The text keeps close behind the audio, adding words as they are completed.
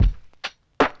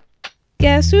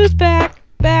Guess who's back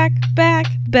again.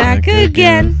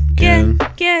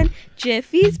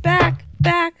 Jiffy's back.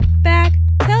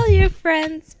 Tell your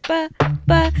friends, but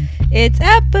it's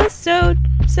episode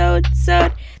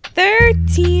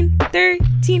 13.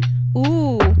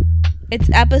 Ooh, it's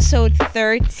episode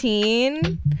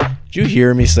 13. Did you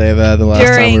hear me say that the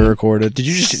last time we recorded? Did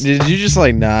you just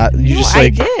like not? You just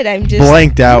like I did. I'm just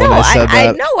blanked out when I said that.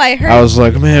 I know. I heard. I was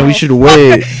like, man, we should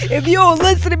wait. If you don't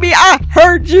listen to me, I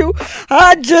heard you.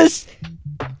 I just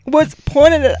was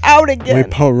pointing it out again. We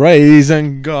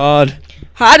praising God.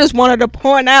 I just wanted to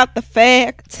point out the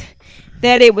fact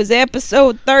that it was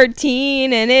episode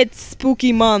 13 and it's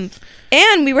spooky month.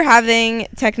 And we were having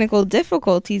technical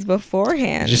difficulties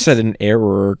beforehand. I just said an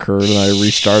error occurred and I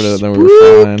restarted it and then we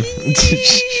were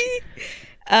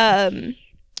fine.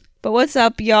 But what's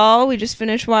up, y'all? We just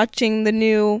finished watching the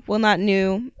new, well, not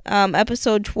new,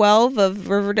 episode 12 of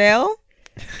Riverdale.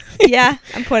 Yeah,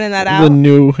 I'm putting that out. The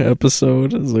new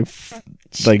episode is like fuck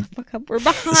up. We're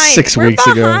behind. 6 weeks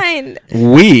ago. I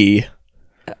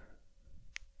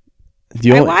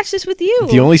watched this with you.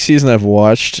 The only season I've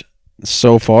watched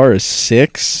so far is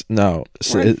 6. No,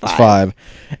 it's 5.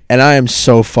 And I am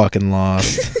so fucking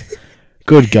lost.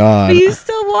 Good God. But you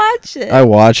still watch it. I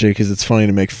watch it because it's funny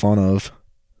to make fun of.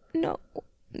 No.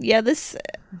 Yeah, this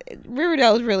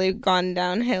Riverdale has really gone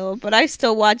downhill, but I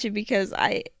still watch it because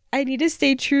I need to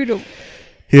stay true to...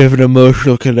 You have an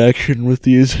emotional connection with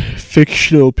these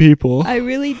fictional people. I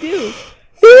really do.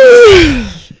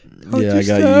 Yeah, I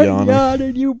got you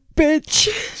yawning. You bitch.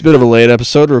 It's a bit of a late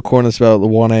episode. We're recording this about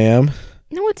 1 a.m.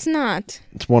 No, it's not.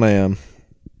 It's 1 a.m.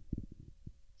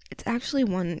 It's actually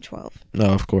 1:12. No,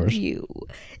 of course. You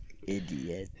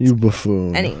idiot. You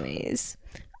buffoon. Anyways,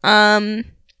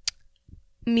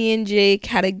 me and Jake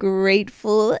had a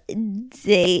grateful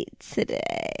date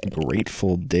today.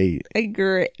 Grateful date. A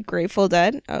Grateful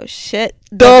Dead? Oh, shit.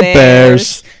 The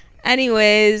Bears.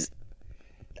 Anyways,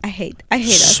 I hate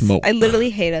us. Smoke. I literally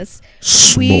hate us.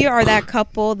 Smoke. We are that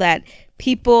couple that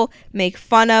people make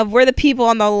fun of. We're the people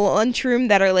on the lunchroom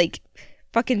that are like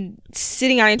fucking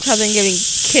sitting on each other and giving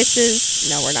kisses.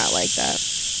 No, we're not like that.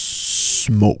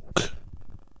 Smoke.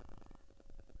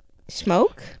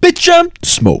 Smoke? Bitch,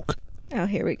 smoke. Oh,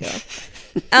 here we go.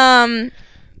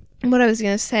 What I was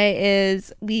gonna say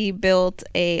is we built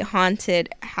a haunted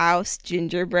house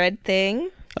gingerbread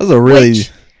thing. That was a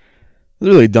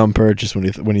really dumb purchase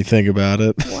when you think about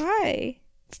it. Why?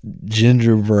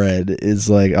 Gingerbread is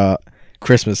like a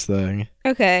Christmas thing.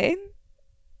 Okay.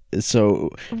 So,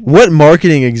 what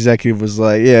marketing executive was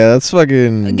like, yeah, that's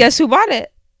fucking... Guess who bought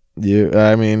it? You.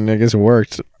 I mean, I guess it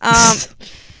worked.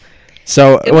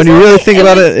 So when you really think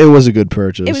about it, it was a good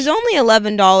purchase. It was only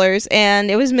 $11, and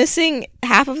it was missing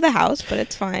half of the house, but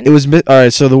it's fine. It was all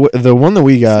right. So the one that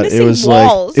we got, it was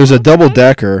walls. like it was a double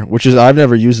decker, which is I've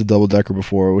never used a double decker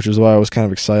before, which is why I was kind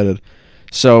of excited.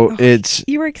 So it's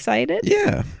you were excited?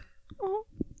 Yeah. Oh.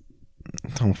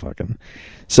 Don't fucking.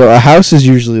 So a house is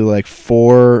usually like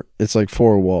 4. It's like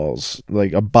 4 walls.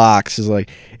 Like a box is like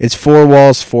it's 4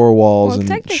 walls, well, and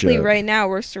technically, shit. Right now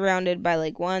we're surrounded by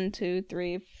like 1, 2,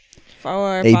 3,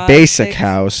 4. A 5, basic 6.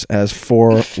 house has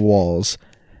 4 walls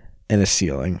and a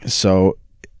ceiling. So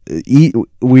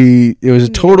it was a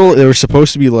total. There were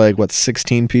supposed to be like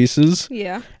 16 pieces.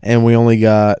 Yeah. And we only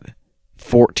got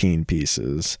 14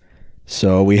 pieces.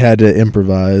 So we had to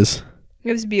improvise.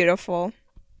 It was beautiful.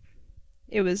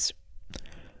 It was.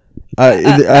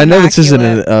 I know this isn't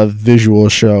a visual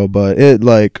show, but it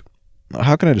like,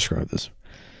 how can I describe this?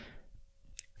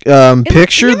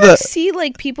 Picture you ever the see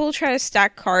like people try to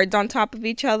stack cards on top of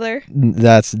each other.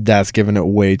 That's giving it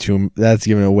way too. That's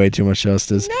giving it way too much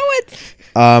justice. No, it's.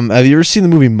 Have you ever seen the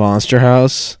movie Monster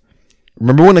House?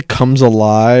 Remember when it comes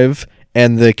alive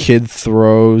and the kid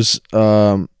throws?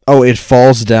 It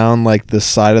falls down like the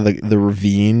side of the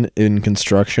ravine in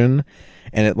construction,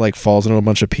 and it like falls into a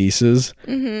bunch of pieces.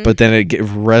 Mm-hmm. But then it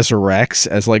resurrects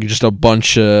as like just a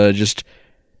bunch of just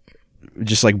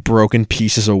like broken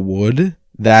pieces of wood.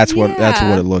 That's what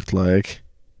it looked like.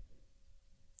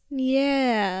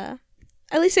 Yeah.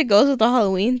 At least it goes with the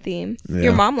Halloween theme. Yeah.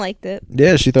 Your mom liked it.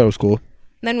 Yeah, she thought it was cool.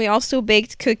 Then we also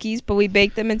baked cookies, but we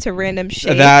baked them into random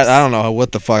shapes. That I don't know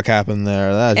what the fuck happened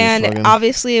there.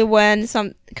 Obviously when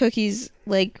some cookies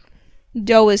like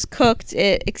dough is cooked,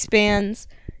 it expands,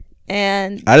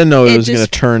 and I didn't know it was gonna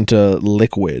turn to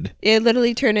liquid. It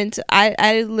literally turned into I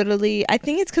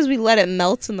think it's because we let it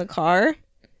melt in the car.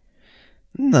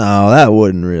 No, that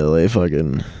wouldn't really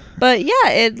fucking. But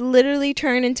yeah, it literally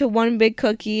turned into one big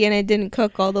cookie, and it didn't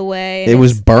cook all the way. It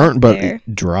was burnt, but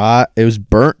dry. It was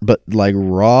burnt, but like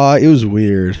raw. It was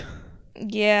weird.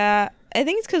 Yeah, I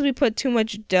think it's because we put too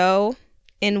much dough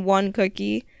in one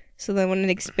cookie. So then when it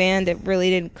expanded, it really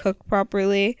didn't cook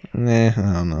properly. Nah, I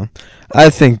don't know. I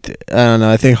don't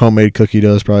know. I think homemade cookie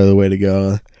dough is probably the way to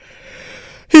go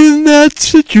in that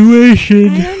situation.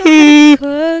 I don't know how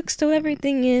to cook, so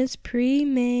everything is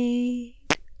pre-made.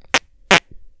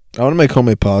 I want to make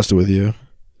homemade pasta with you.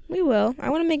 We will. I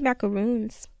want to make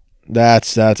macaroons.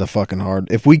 That's a fucking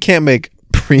hard. If we can't make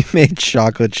pre-made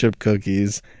chocolate chip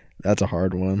cookies, that's a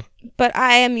hard one. But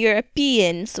I am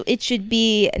European, so it should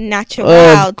be natural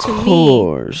Of to me.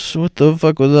 course. What the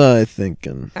fuck was I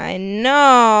thinking? I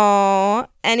know.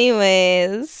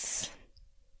 Anyways,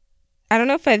 I don't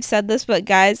know if I've said this, but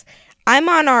guys, I'm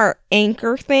on our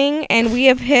Anchor thing, and we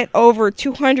have hit over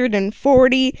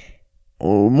 240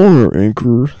 Oh, more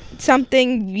Anchor.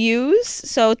 something views.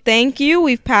 So thank you.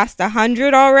 We've passed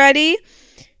 100 already.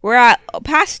 We're at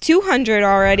past 200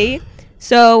 already.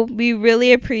 So we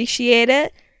really appreciate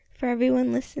it for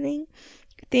everyone listening.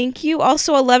 Thank you.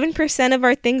 Also, 11% of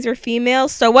our things are female.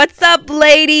 So what's up,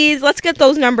 ladies? Let's get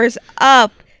those numbers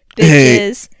up,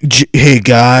 bitches. Hey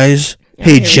guys. Oh,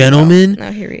 Hey here we gentlemen. go.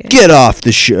 Oh, here we go. Get off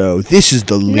the show. This is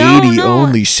the lady No.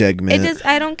 only It segment. just,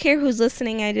 I don't care who's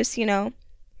listening. I just,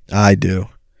 I do.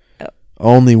 Oh.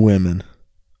 Only women.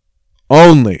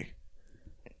 Only.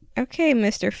 Okay,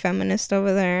 Mr. Feminist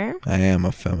over there. I am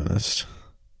a feminist.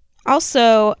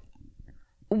 Also,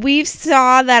 we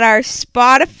saw that our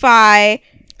Spotify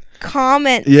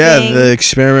comment Yeah, thing, the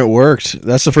experiment worked.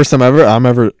 That's the first time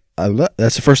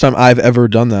that's the first time I've ever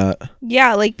done that.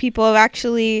 yeah, like people have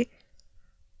actually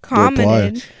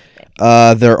commented.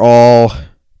 They're all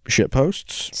shit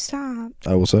posts, Stop.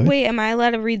 I will say. Wait, am I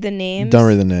allowed to read the names? Don't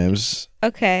read the names.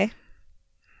 Okay.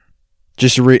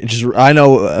 I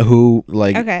know who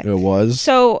Okay. it was.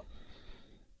 So,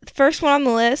 first one on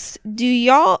the list. Do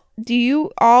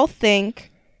you all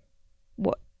think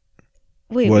what?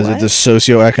 Wait, Was what? it the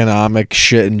socioeconomic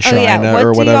shit in China oh yeah. What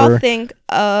or do whatever? y'all think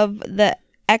of the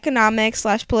economic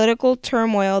 / political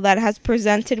turmoil that has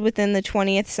presented within the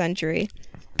 20th century?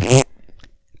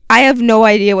 I have no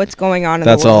idea what's going on in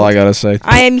That's the world. all I gotta say.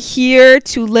 I am here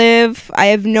to live. I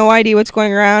have no idea what's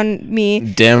going around me.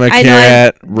 Democrat,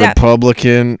 that-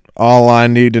 Republican, all I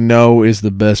need to know is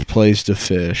the best place to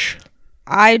fish.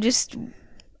 I just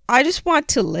want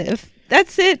to live.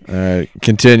 That's it. All right,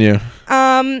 continue.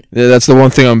 Um, Yeah, that's the one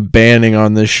thing I'm banning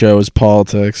on this show is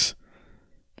politics.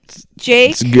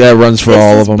 Jake, That runs for this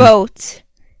all is of them. Boat.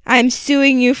 I'm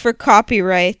suing you for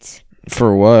copyright.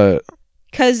 For what?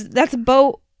 Cause that's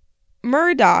Boat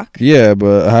Murdoch. Yeah,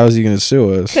 but how is he gonna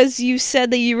sue us? Because you said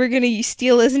that you were gonna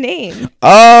steal his name.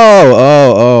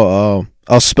 Oh.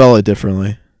 I'll spell it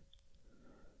differently.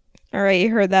 All right, you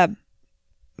heard that.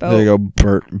 There you go,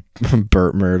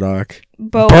 Burt Murdoch.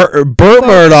 Boat. Burt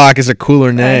Murdoch is a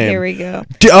cooler name. Here we go.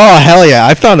 Oh hell yeah!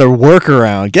 I found a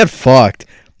workaround. Get fucked.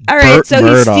 All right, Burt so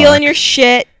Murdoch. he's stealing your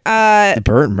shit. I like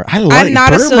I'm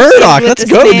not Burt associated Murdoch. with Let's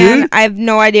this go, man. dude. I have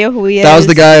no idea who he is. That was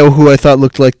the guy who I thought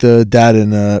looked like the dad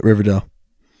in Riverdale.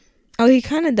 Oh, he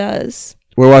kind of does.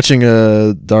 We're watching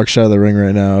Dark Side of the Ring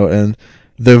right now, and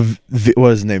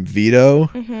what is his name? Vito.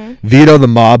 Mm-hmm. Vito, the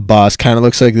mob boss, kind of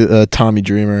looks like Tommy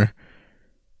Dreamer.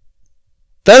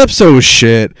 That episode was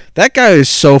shit. That guy is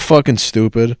so fucking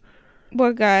stupid.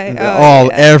 What guy?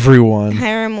 Everyone.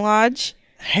 Harem Lodge.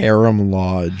 Harem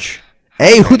Lodge.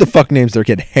 Hey, who the fuck names their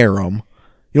kid Harem?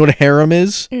 You know what a harem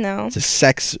is? No. It's a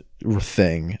sex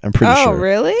thing. I'm pretty sure. Oh,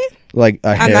 really? Like a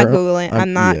I'm harem. not Googling.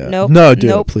 I'm not. Yeah. Nope. No, dude,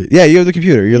 Nope. please. Yeah, you have the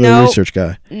computer. You're the Nope. research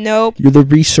guy. Nope. You're the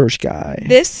research guy.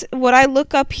 What I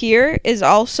look up here is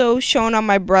also shown on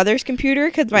my brother's computer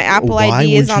because my Apple Why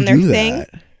ID would is on you their do thing. that?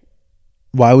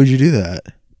 Why would you do that?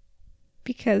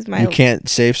 Because my You can't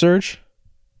save search?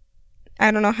 I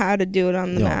don't know how to do it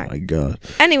on the Oh Mac. my god.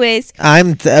 Anyways,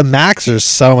 Macs are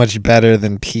so much better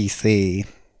than PC.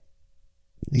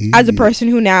 as a person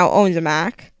who now owns a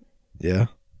Mac. Yeah.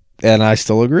 And I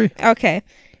still agree. Okay.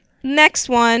 Next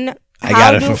one. I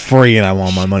got it for free and I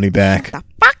want my money back. Shut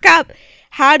the fuck up.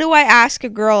 How do I ask a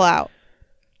girl out?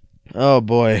 Oh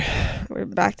boy. We're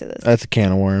back to this. That's a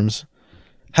can of worms.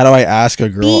 How do I ask a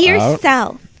girl Be out?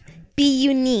 yourself. Be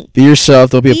unique. Be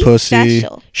yourself. Don't be Be a pussy.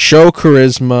 special. Show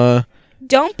charisma.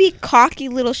 Don't be cocky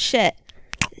little shit.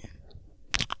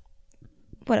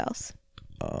 What else?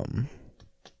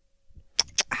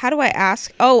 How do I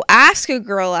ask? Oh, ask a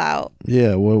girl out.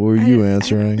 Yeah, what were you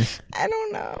answering? I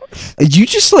don't know. You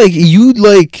just I don't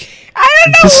know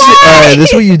why. This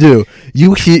is what you do.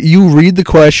 You read the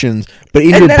questions, but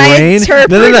in And your then I brain,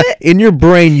 interpret it? In your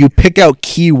brain, you pick out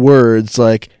key words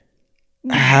like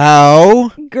how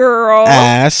Girl.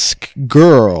 ask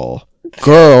girl.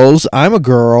 girls. I'm a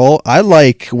girl. I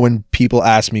like when people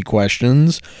ask me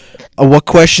questions. What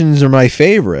questions are my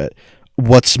favorite?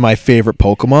 What's my favorite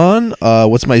Pokemon?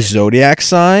 What's my zodiac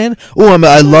sign? Oh,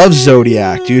 I love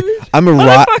zodiac, dude. I'm a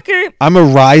Motherfucker. I'm a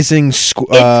rising.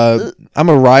 I'm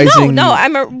a rising. No.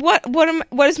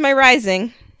 What is my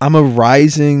rising? I'm a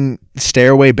rising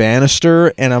stairway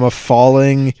banister, and I'm a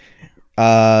falling.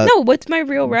 No, what's my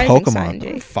real rising Pokemon. sign, I don't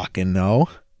Jake? fucking know.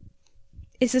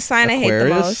 It's the sign I hate the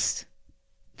Aquarius? most.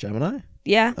 Gemini.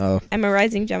 Yeah, Oh, I'm a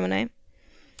rising Gemini.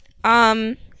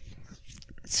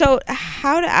 So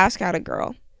how to ask out a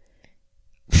girl?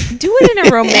 Do it in a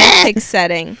romantic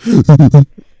setting.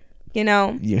 You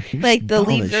know, you're like the dumb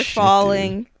leaves as are shit,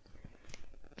 falling.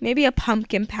 Maybe a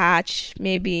pumpkin patch.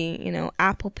 Maybe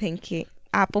apple picking.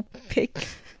 Apple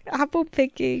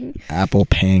picking. Apple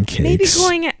pancakes. Maybe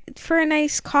going for a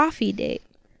nice coffee date.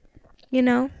 You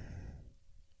know.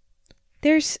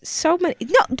 There's so many.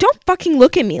 No, don't fucking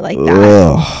look at me like that.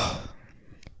 Ugh.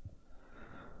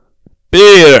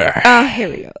 Beer. Oh, here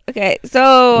we go. Okay,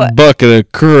 so Bucket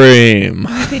of cream.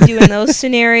 you could do in those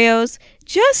scenarios.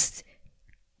 Just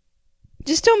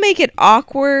don't make it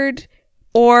awkward,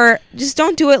 or just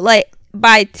don't do it like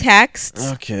by text.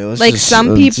 Okay, let's Like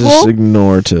some people. just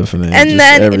ignore Tiffany. And Just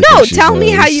then everything she tell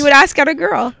me how says. you would ask out a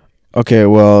girl. Okay,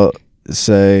 well,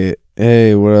 say,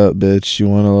 hey, what up, bitch? You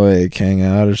want to like hang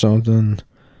out or something?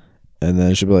 And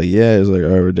then she'll be like, yeah. It's like, all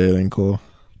right, we're dating, cool.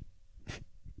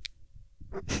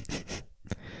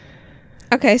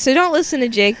 Okay, so don't listen to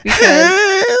Jake because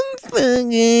I'm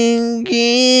fucking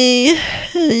gay.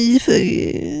 I'm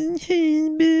fucking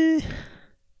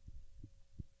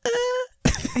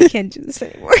I can't do this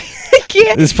anymore. I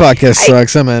can't. This podcast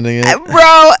sucks. I'm ending it.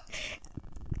 Bro,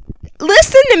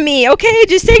 listen to me, okay?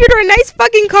 Just take her to a nice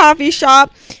fucking coffee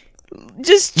shop.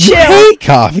 Just You chill. hate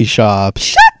coffee shops.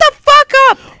 Shut the fuck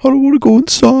up. I don't want to go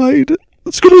inside.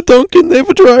 Let's go to Dunkin'. They have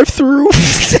a drive-through.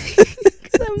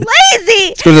 I'm lazy.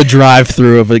 Let's go to the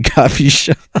drive-through of a coffee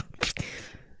shop.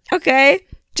 Okay?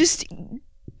 Just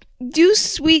do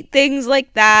sweet things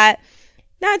like that.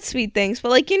 Not sweet things, but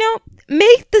like,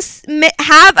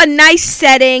 have a nice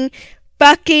setting.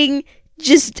 Fucking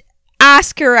just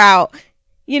ask her out.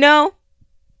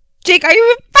 Jake, are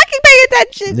you fucking paying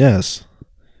attention? Yes.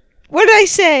 What did I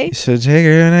say? So take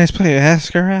her to a nice place.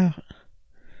 Ask her out.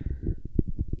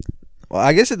 Well,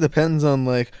 I guess it depends on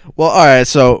like. Well, all right.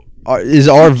 So is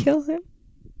our Kill him.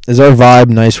 vibe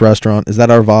nice restaurant? Is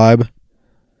that our vibe?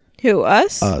 Who,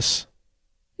 us? Us.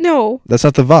 No. That's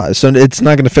not the vibe. So it's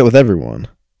not going to fit with everyone.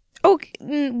 Okay.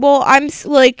 Well,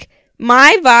 like,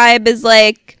 my vibe is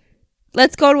like,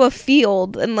 let's go to a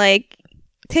field and like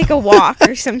take a walk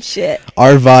or some shit.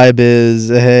 Our vibe is,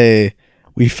 hey,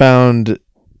 we found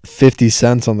 50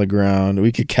 cents on the ground.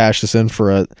 We could cash this in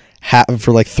for like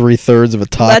 3/3 of a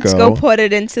taco. Let's go put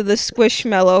it into the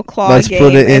Squishmallow claw Let's game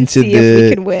put it and into see if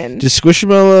we can win. Just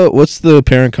Squishmallow. What's the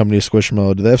parent company of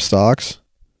Squishmallow? Do they have stocks?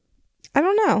 I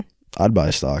don't know. I'd buy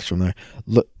stocks from there.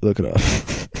 Look it up.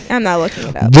 I'm not looking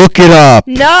it up. Look it up,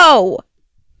 No,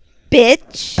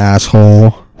 bitch.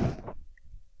 asshole.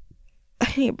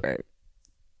 I need a burp.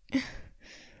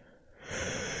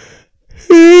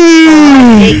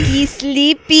 Jakey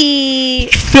sleepy.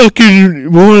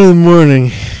 Fucking 1 in the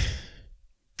morning.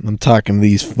 I'm talking to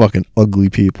these fucking ugly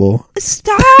people.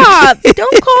 Stop!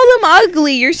 Don't call them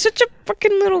ugly. You're such a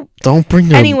fucking little. Don't bring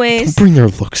their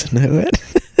looks into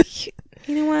it.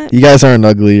 You know what? You guys aren't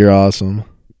ugly. You're awesome.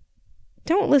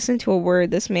 Don't listen to a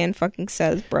word this man fucking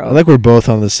says, bro. I think we're both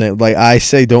on the same. Like I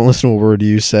say, don't listen to a word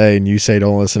you say, and you say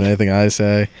don't listen to anything I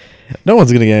say. No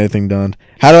one's gonna get anything done.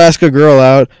 How to ask a girl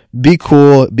out? Be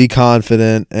cool, be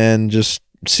confident, and just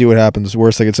see what happens.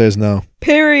 Worst I could say is no.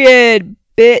 Period,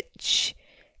 bitch.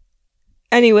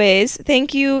 Anyways,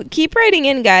 thank you. Keep writing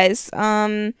in, guys.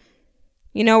 We're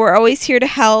always here to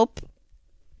help.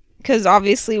 Because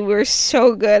obviously we're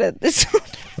so good at this.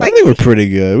 I think we're pretty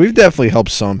good. We've definitely helped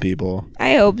some people.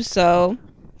 I hope so.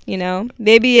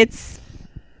 Maybe it's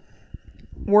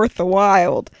worth the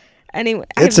while. Anyway,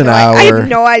 It's an hour. I have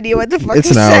no idea what the fuck It's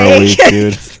to an hour say. a week,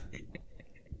 dude.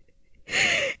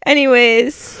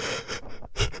 Anyways,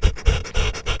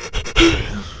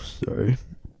 Sorry.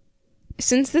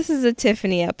 since this is a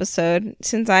Tiffany episode,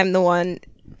 since I'm the one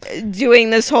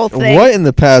doing this whole thing. What in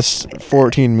the past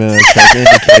 14 minutes has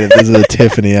indicated this is a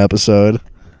Tiffany episode?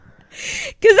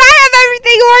 Because I have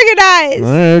everything organized.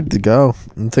 All right, to go.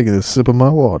 I'm taking a sip of my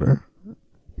water.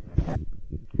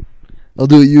 I'll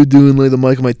do what you do and lay the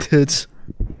mic on my tits.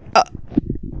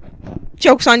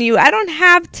 Joke's on you. I don't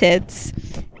have tits.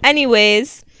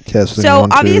 Anyways, Testing so 1,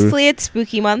 2. obviously it's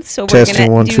spooky month, so we're Testing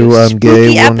gonna 1, do 2, I'm spooky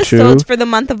gay, 1, 2. episodes for the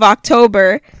month of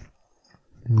October.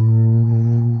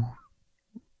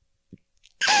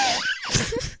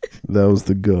 That was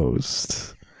the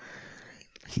ghost.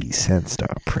 He sensed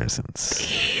our presence.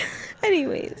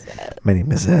 Anyways. My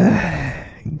name is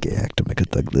Actor Michael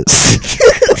Douglas.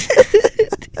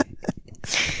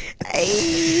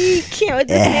 I can't with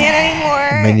this man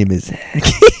anymore. My name is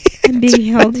I'm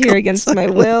being held here against my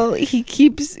will. He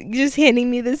keeps just handing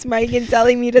me this mic and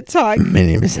telling me to talk. My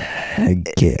name is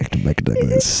Actor Michael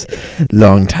Douglas.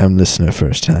 Long time listener,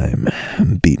 first time.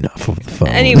 I'm beaten off over the phone.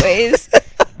 Anyways,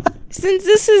 since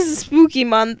this is spooky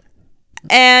month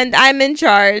and I'm in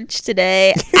charge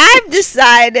today, I've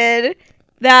decided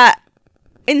that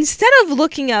instead of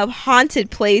looking up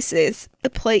haunted places,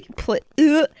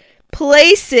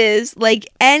 places like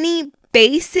any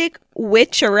basic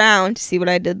witch around. See what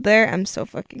I did there? I'm so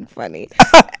fucking funny.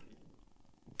 Don't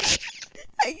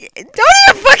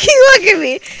even fucking look at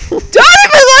me. Don't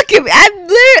even look at me.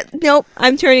 Nope.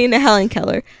 I'm turning into Helen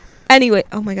Keller. Anyway,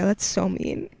 oh my god, that's so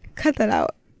mean. Cut that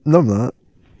out. No, I'm not.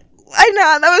 I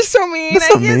know, that was so mean. That's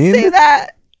I not can't mean. say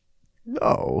that.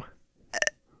 No.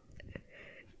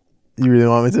 You really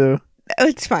want me to? Oh,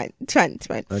 it's fine. It's fine. It's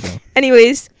fine. Okay.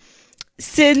 Anyways,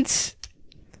 since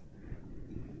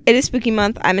it is spooky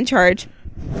month, I'm in charge.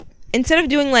 Instead of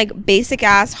doing like basic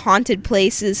ass haunted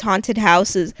places, haunted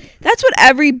houses, that's what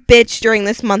every bitch during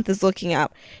this month is looking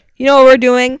up. You know what we're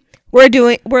doing?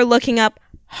 We're looking up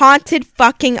haunted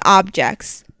fucking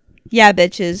objects. Yeah,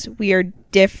 bitches, we are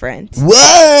different.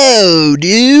 Whoa,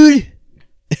 dude.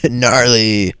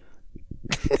 Gnarly.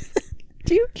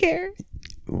 Do you care?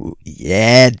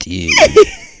 Yeah, dude.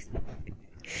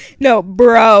 No,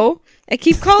 bro. I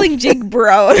keep calling Jake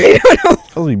bro. I don't know.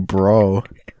 Call me bro.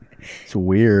 It's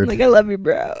weird. Like, I love you,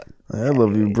 bro. I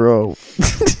love you, bro.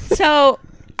 So,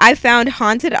 I found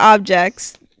haunted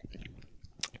objects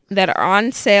that are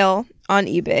on sale on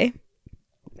eBay.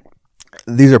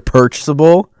 These are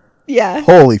purchasable? Yeah.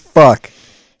 Holy fuck.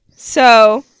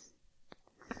 So,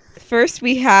 first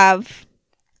we have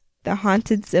the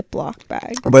haunted Ziploc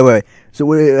bag. Wait. So,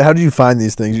 how did you find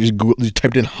these things? You just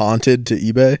typed in haunted to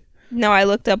eBay? No, I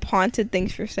looked up haunted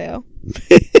things for sale.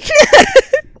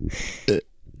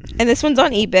 And this one's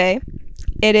on eBay.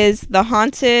 It is the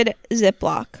haunted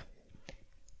Ziploc.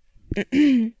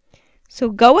 So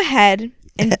go ahead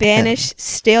and banish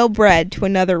stale bread to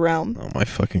another realm. Oh my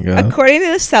fucking god. According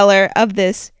to the seller of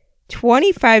this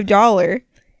 $25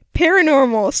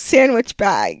 paranormal sandwich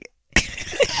bag,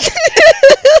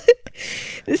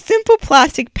 the simple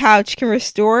plastic pouch can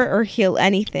restore or heal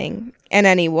anything and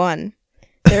anyone.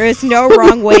 There is no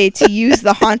wrong way to use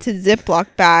the haunted Ziploc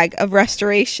bag of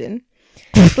restoration.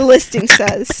 The listing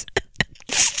says.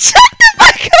 Shut the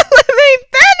fuck up, let me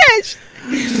finish!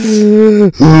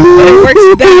 It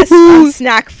works best on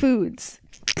snack foods.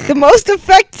 The most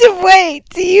effective way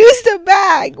to use the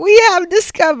bag we have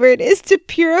discovered is to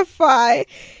purify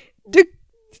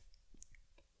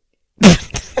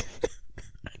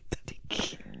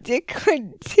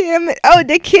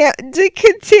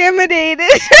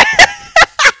decontaminated.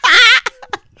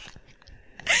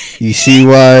 You see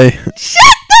why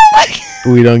Shut the fuck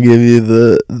we don't give you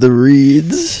the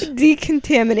reads?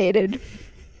 Decontaminated.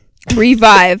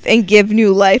 Revive and give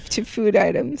new life to food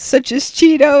items such as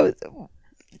Cheetos,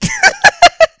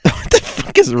 What the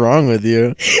fuck is wrong with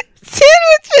you?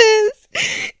 sandwiches,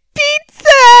 pizza,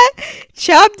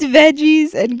 chopped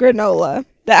veggies, and granola.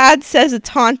 The ad says it's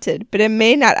haunted, but it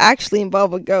may not actually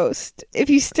involve a ghost. If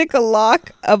you stick a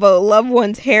lock of a loved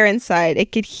one's hair inside,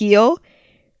 it could heal,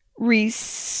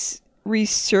 recircuit,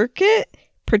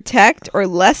 protect, or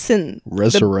lessen.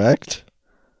 Resurrect?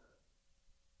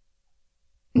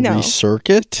 No.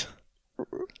 Recircuit?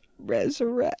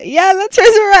 Resurrect. Yeah, let's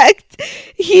resurrect.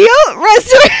 Heal,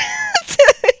 resurrect.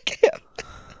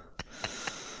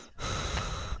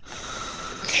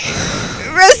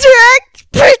 Resurrect,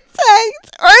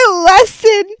 protect, or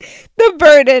lessen the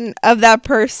burden of that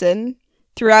person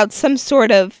throughout some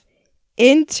sort of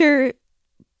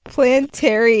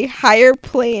interplanetary higher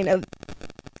plane of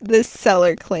the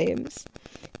seller claims.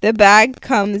 The bag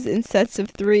comes in sets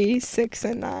of 3, 6,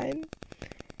 and 9.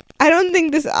 I don't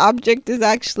think this object is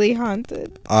actually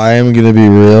haunted. I am gonna be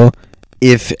real.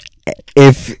 If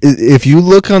you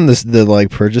look on the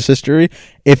like purchase history,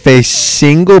 if a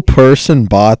single person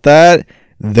bought that,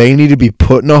 they need to be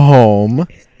put in a home,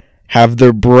 have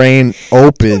their brain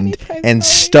opened and $25.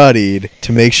 studied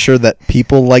to make sure that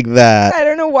people like that. I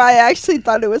don't know why I actually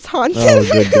thought it was haunted. Oh,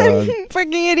 good God. I'm a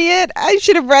fucking idiot. I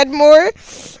should have read more.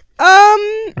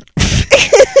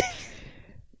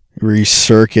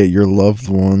 Recircuit your loved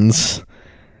ones.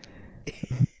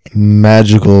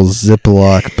 Magical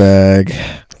Ziploc bag,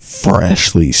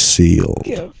 freshly sealed.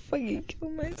 I'm gonna fucking kill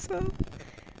myself.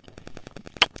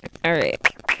 All right.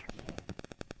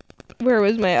 Where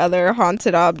was my other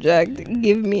haunted object?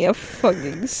 Give me a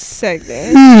fucking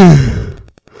second.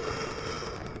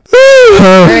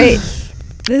 Alright.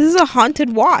 This is a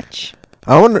haunted watch.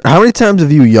 I wonder how many times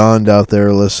have you yawned out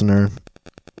there, listener?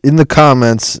 In the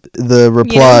comments, the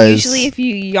replies. Usually if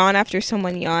you yawn after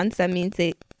someone yawns, that means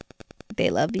they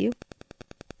love you.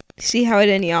 See how I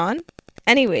didn't yawn?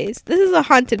 Anyways, this is a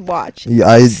haunted watch. Yeah,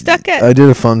 I did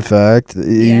a fun fact.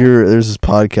 There's this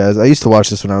podcast. I used to watch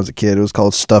this when I was a kid. It was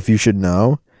called Stuff You Should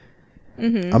Know.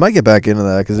 I might get back into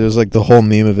that because it was like the whole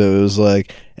meme of it. It was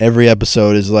like every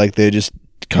episode is like they just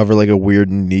cover like a weird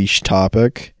niche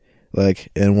topic.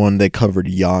 Like in one they covered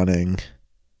yawning.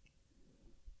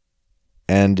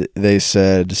 And they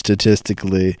said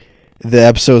statistically the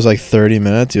episode was like 30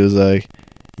 minutes. It was like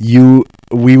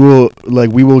we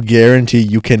will guarantee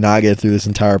you cannot get through this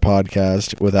entire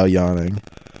podcast without yawning.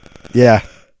 Yeah.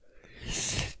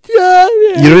 You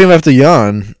don't even have to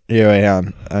yawn. Here, wait, hang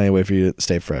on. I wait for you to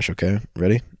stay fresh, okay?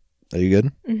 Ready? Are you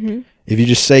good? Mm-hmm. If you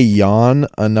just say yawn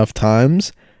enough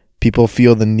times, people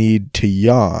feel the need to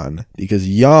yawn. Because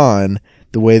yawn,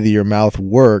 the way that your mouth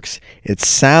works, it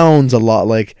sounds a lot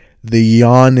like the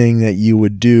yawning that you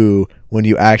would do when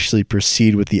you actually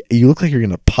proceed with the... You look like you're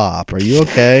going to pop. Are you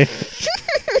okay?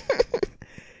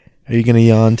 Are you going to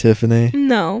yawn, Tiffany?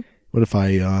 No. What if I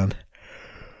yawn?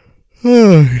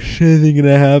 Oh, is anything going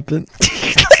to happen?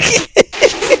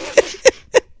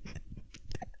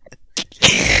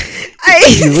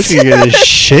 You look like you're going to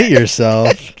shit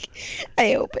yourself.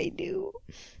 I hope I do.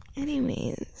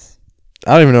 Anyways.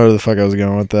 I don't even know where the fuck I was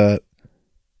going with that.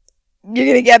 You're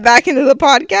going to get back into the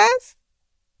podcast?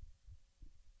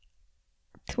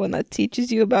 To one that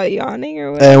teaches you about yawning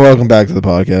or what? And welcome back to the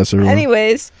podcast, everyone.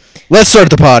 Anyways. Let's start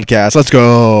the podcast. Let's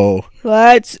go.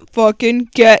 Let's fucking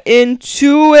get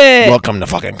into it. Welcome to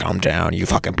fucking Calm Down, you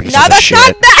fucking piece of shit. No, that's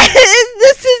not that.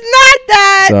 This is not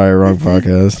that. Sorry, wrong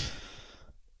podcast.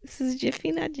 This is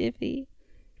Jiffy, not Jiffy.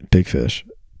 Big Fish.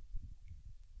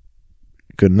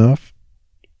 Good enough?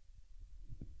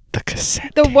 The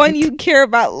cassette. The one you care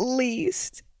about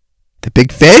least. The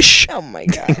Big Fish? Oh my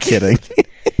god. I'm kidding.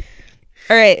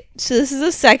 Alright, so this is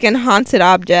the second haunted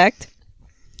object.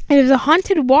 It was a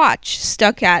haunted watch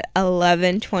stuck at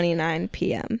 11:29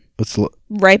 p.m.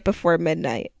 Right before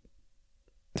midnight.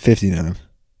 59.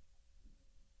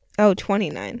 Oh,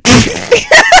 29. I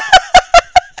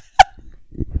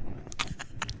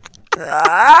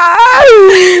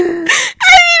need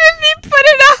to be put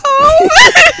in a home.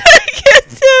 I can't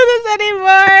do this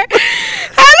anymore.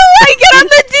 How do I get on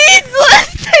the deeds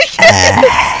list? I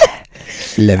can't.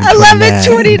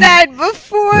 11:29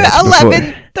 before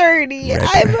 11:30.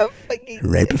 I'm a fucking...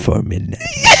 Right before midnight.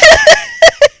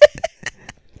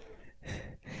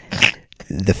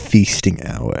 The feasting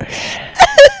hour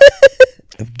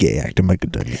of gay actor Michael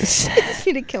Douglas. I just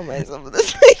need to kill myself with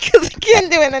this because I can't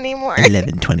do it anymore.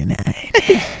 11:29.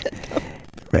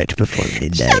 Right before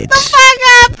midnight. Shut the fuck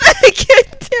up! I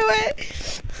can't do it.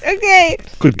 Okay.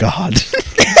 Good God.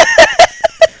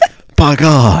 By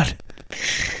God.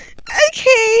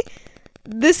 Okay.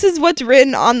 This is what's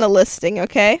written on the listing,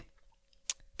 okay?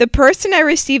 The person I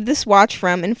received this watch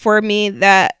from informed me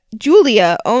that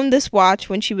Julia owned this watch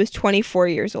when she was 24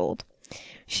 years old.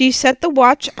 She set the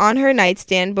watch on her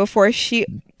nightstand before she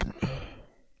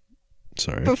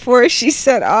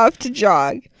set off to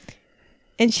jog,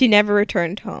 and she never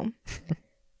returned home.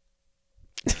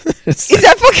 Is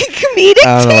that fucking comedic?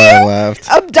 I don't know why I laughed.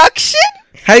 Abduction?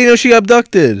 How do you know she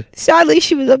abducted? Sadly,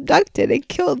 she was abducted and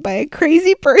killed by a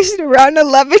crazy person around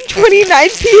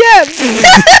 11:29 p.m.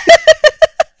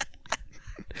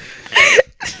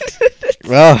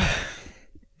 Well,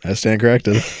 I stand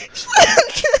corrected.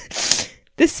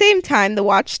 The same time, the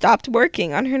watch stopped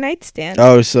working on her nightstand.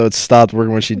 Oh, so it stopped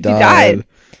working when she died.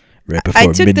 Right before I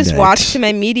took midnight. this watch to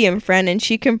my medium friend, and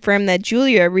she confirmed that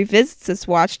Julia revisits this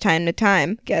watch time to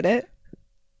time. Get it?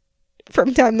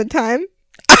 From time to time.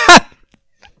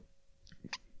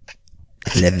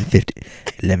 11:50,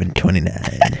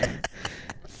 11:29.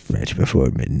 Right before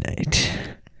midnight.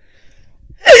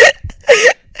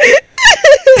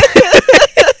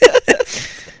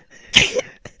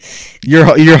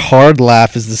 Your hard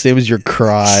laugh is the same as your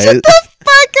cry. Shut the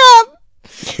fuck up!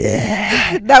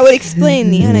 Yeah. That would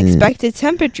explain the unexpected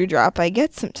temperature drop I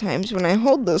get sometimes when I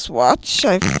hold this watch.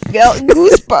 I felt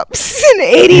goosebumps in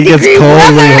 80 He gets degree cold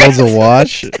weather. when he holds a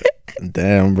watch.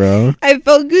 Damn, bro. I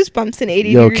felt goosebumps in 80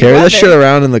 Yo, degree carry weather. that shit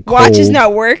around in the cold. Watch is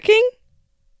not working.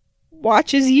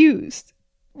 Watch is used.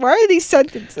 Why are these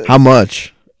sentences? How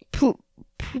much?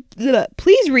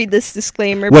 Please read this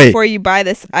disclaimer Wait. before you buy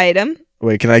this item.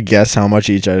 Wait, can I guess how much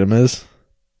each item is?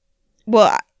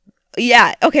 Well,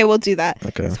 yeah. Okay, we'll do that.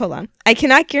 Okay. So hold on. I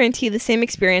cannot guarantee the same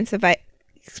experiences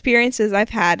I've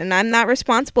had, and I'm not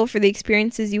responsible for the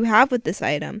experiences you have with this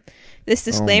item. This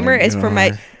disclaimer is for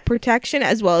my protection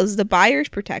as well as the buyer's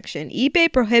protection. eBay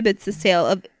prohibits the sale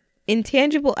of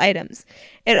intangible items.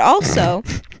 It's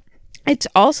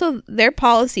also their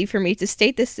policy for me to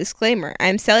state this disclaimer.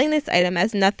 I'm selling this item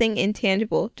as nothing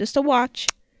intangible, just a watch.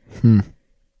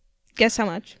 Guess how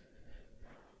much?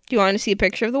 Do you want to see a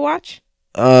picture of the watch?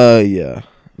 Yeah.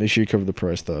 Make sure you cover the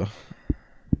price though.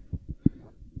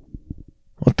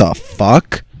 What the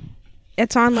fuck?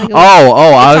 It's on like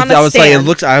I was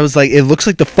like it looks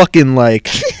like the fucking like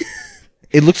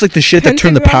it looks like the shit that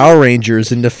turned the Power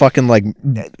Rangers into fucking like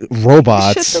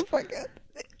robots. Shut the fuck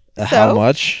up. How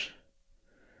much?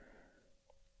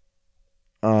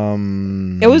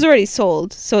 It was already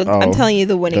sold, so I'm telling you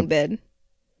the winning bid.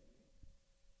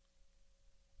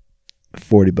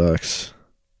 $40.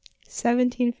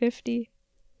 $17.50.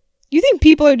 You think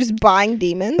people are just buying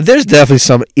demons? There's definitely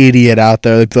some idiot out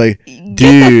there that's like, dude,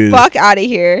 get the fuck out of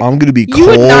here. I'm gonna be You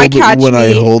would not cold catch when I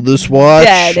me hold this watch.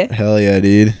 dead. Hell yeah,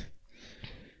 dude.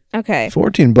 Okay.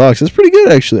 $14. That's pretty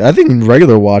good actually. I think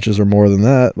regular watches are more than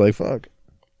that. Like fuck.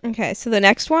 Okay, so the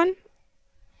next one.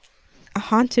 A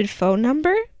haunted phone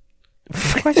number?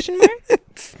 Question mark?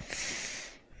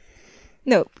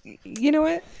 No, you know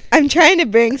what? I'm trying to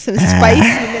bring some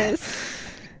spiciness.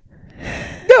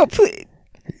 No, please.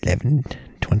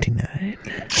 11:29.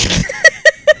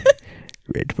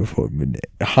 Right before midnight.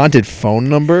 Haunted phone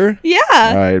number? Yeah.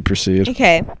 All right, proceed.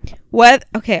 Okay.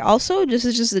 Okay, also, this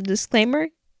is just a disclaimer.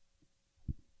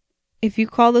 If you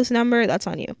call this number, that's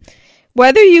on you.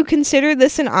 Whether you consider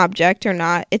this an object or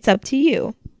not, it's up to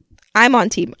you. I'm on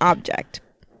team object.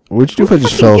 What'd you do if I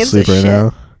just fell asleep right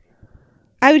now?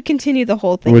 I would continue the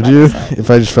whole thing. Would you?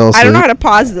 If I just fell asleep? I don't know how to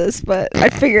pause this, but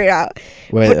I'd figure it out.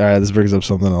 Wait, all right, this brings up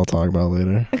something I'll talk about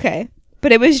later. Okay.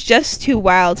 But it was just too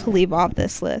wild to leave off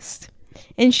this list.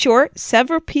 In short,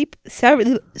 several people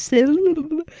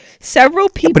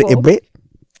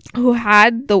who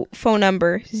had the phone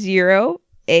number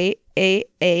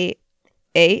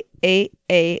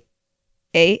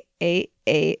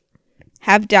 08888888888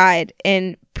 have died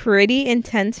in pretty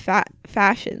intense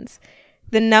fashions.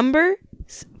 The number's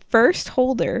first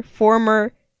holder,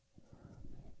 former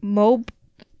mobile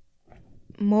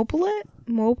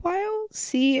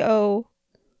CEO.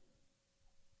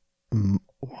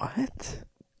 What?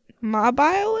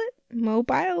 Mobile? What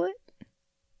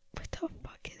the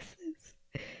fuck is this?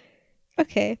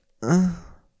 Okay.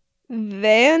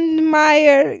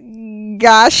 Vanmeyer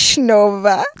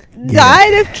Gashnova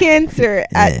died of cancer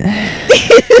at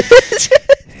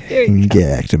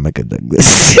acting like a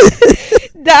Douglas.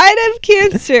 died of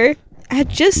cancer at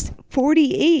just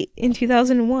 48 in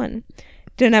 2001.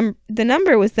 The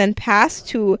number was then passed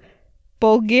to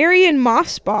Bulgarian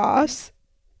Moss Boss,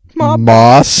 who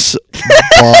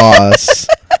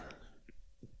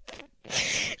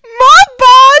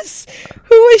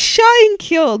was shot and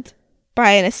killed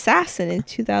by an assassin in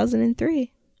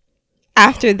 2003.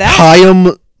 After that,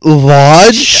 Chaim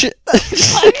Lodge.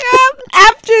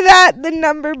 After that, the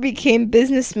number became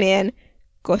businessman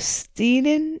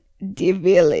Kostadin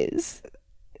Divilis.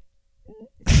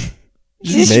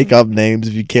 Just make up names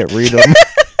if you can't read them.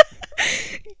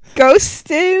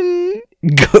 Ghostin.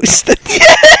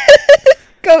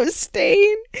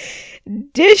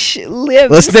 Dish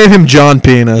lives. Let's name him John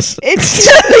Penis. Until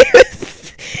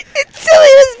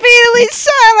he was fatally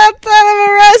shot outside of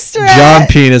a restaurant. John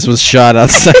Penis was shot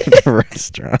outside of a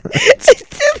restaurant. It's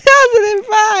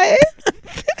 2005.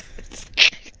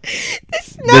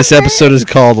 This episode is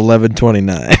called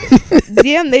 11:29.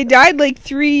 Damn, they died like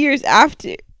 3 years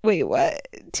after. Wait, what?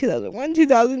 2001,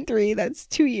 2003. That's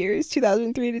 2 years.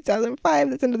 2003 to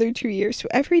 2005. That's another 2 years. So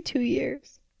every 2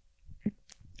 years.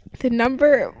 The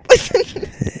number was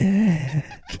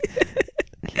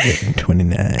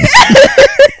 11:29.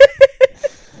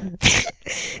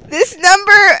 This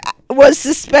number was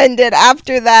suspended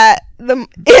after that.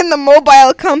 In the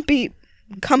mobile company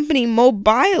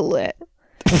Mobilet.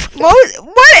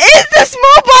 What is this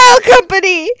mobile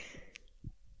company?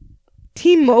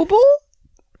 T-Mobile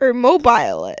or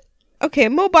Mobilet? Okay,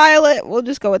 Mobilet. We'll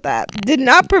just go with that. Did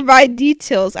not provide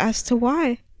details as to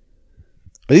why.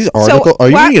 Are these articles? Are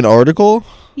you reading an article?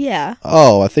 Yeah.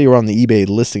 Oh, I thought you were on the eBay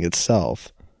listing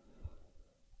itself.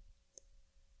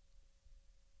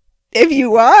 If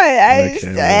you want,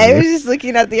 I was just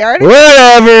looking at the article.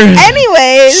 Whatever.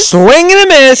 Anyways, swing and a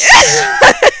miss.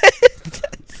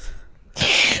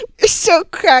 We're so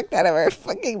cracked out of our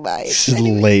fucking minds. This is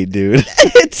late, dude.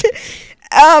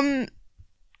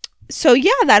 So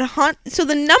yeah, so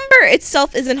the number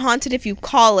itself isn't haunted if you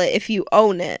call it, if you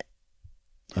own it.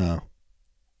 Oh.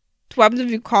 What happens if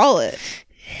you call it?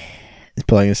 It's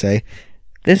probably going to say,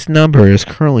 this number is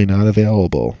currently not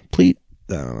available. Please.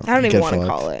 I don't know. I don't even want to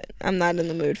call it. I'm not in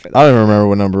the mood for that. I don't even remember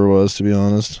what number it was, to be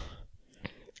honest.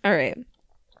 All right.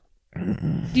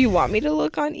 Do you want me to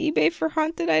look on eBay for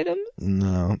haunted items?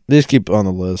 No. They just keep on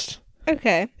the list.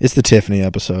 Okay. It's the Tiffany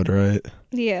episode, right?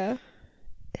 Yeah.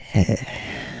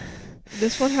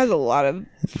 This one has a lot of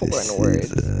foreign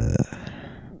words.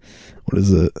 What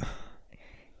is it?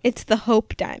 It's the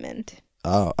Hope Diamond.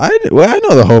 Oh, I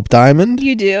know the Hope Diamond.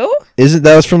 You do? Isn't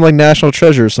that was from like National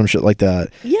Treasure or some shit like that?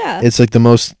 Yeah. It's like the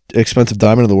most expensive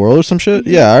diamond in the world or some shit?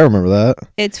 Mm-hmm. Yeah, I remember that.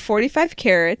 It's 45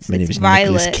 carats. My name it's is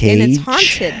Nicolas violet. Cage. And it's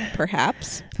haunted,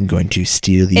 perhaps. I'm going to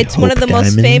steal the It's Hope one of the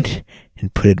most Diamond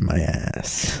and put it in my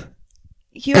ass.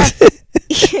 You have...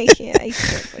 I can't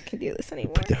fucking do this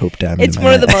anymore. Put the Hope Diamond It's in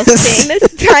one my of the ass. most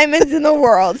famous diamonds in the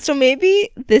world. So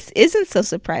maybe this isn't so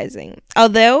surprising.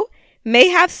 Although may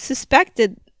have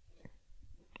suspected...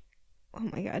 Oh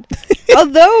my god.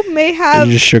 Although may have...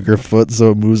 She just shook her foot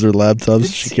so it moves her laptop so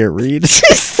she can't read.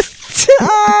 Stop!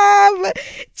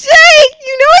 Jake,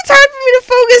 you know it's hard for me to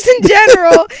focus in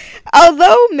general.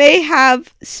 Although may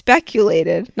have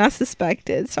speculated, not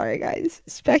suspected. Sorry, guys.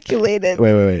 Speculated.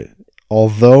 Wait.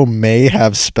 Although may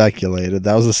have speculated.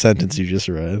 That was a sentence you just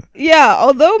read. Yeah,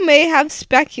 although may have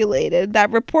speculated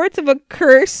that reports of a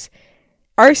curse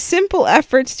are simple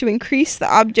efforts to increase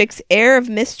the object's air of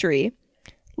mystery.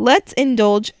 Let's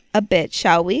indulge a bit,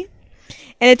 shall we?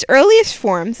 In its earliest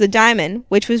forms, the diamond,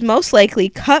 which was most likely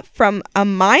cut from a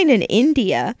mine in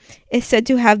India, is said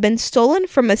to have been stolen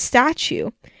from a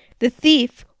statue. The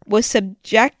thief was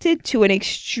subjected to an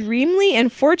extremely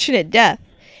unfortunate death.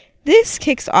 This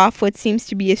kicks off what seems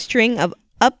to be a string of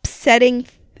upsetting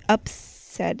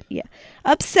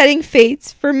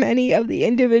fates for many of the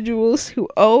individuals who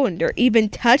owned or even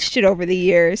touched it over the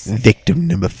years. Victim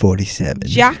number 47.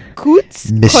 Jacques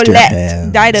Mr. Colette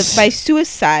Hands. died by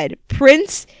suicide.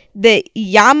 Prince de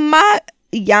Yambella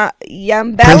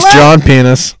Prince John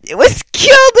Penis. was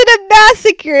killed in a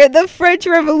massacre in the French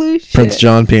Revolution. Prince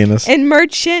John Penis. And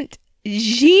merchant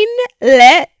Jean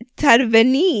Le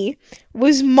Taverny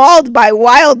was mauled by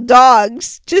wild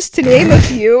dogs, just to name a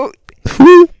few.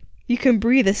 You can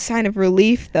breathe a sign of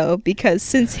relief, though, because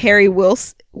since Harry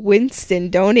Winston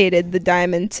donated the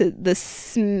diamond to the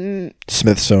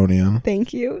Smithsonian.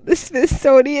 Thank you. The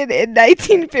Smithsonian in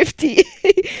 1950,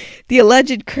 the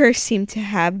alleged curse seemed to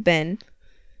have been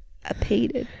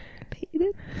abated.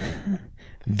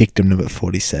 Victim number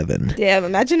 47. Damn,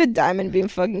 imagine a diamond being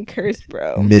fucking cursed,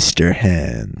 bro. Mr.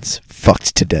 Hands.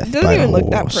 Fucked to death It doesn't by even a look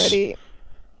that horse. pretty.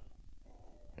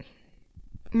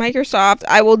 Microsoft,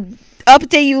 I will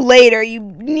update you later, you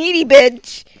needy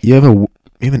bitch. You have an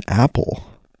Apple.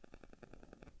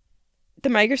 The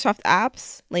Microsoft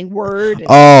apps, like Word. And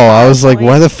I was like, PowerPoint.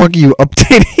 why the fuck are you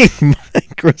updating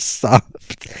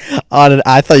Microsoft on it?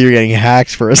 I thought you were getting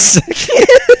hacked for a second.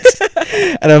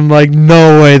 And I'm like,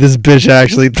 no way, this bitch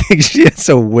actually thinks she has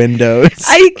a Windows.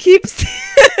 I keep.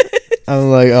 I'm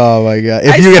like, oh my god,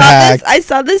 if you get hacked. I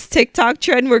saw this TikTok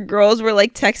trend where girls were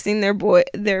like texting their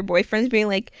boyfriends, being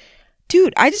like,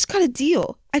 "Dude, I just got a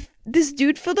deal. This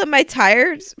dude filled up my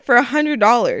tires for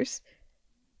 $100,"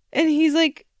 and he's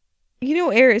like, "You know,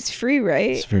 air is free,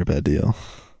 right?" It's a very bad deal.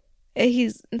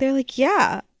 And they're like,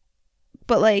 "Yeah,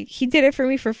 but like he did it for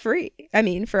me for free. I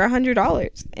mean, for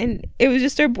 $100," and it was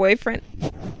just her boyfriend.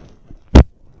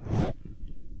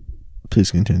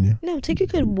 Please continue. No, take a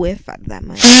good whiff out of that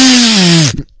mic.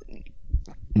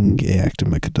 Gay actor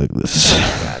Micah Douglas.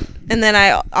 And then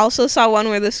I also saw one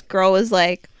where this girl was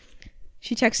like,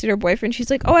 she texted her boyfriend. She's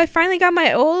like, "Oh, I finally got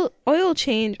my oil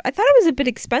change. I thought it was a bit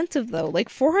expensive though, like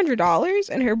 $400."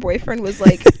 And her boyfriend was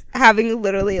like having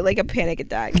literally like a panic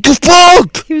attack. What the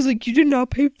fuck? He was like, "You did not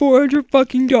pay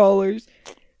 $400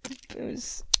 It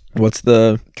was What's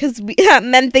the? because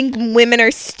men think women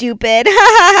are stupid.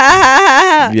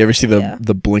 Have you ever seen Yeah.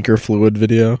 the blinker fluid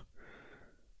video?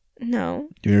 No,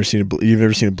 You've never seen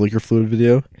a blinker fluid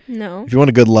video? no. If you want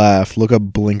a good laugh, look up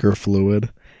blinker fluid.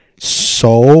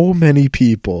 So many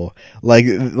people, like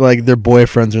their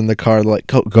boyfriends are in the car, like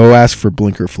go ask for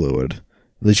blinker fluid.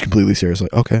 They're just completely serious,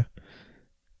 like okay.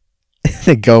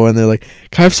 They go in, they're like,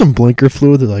 "Can I have some blinker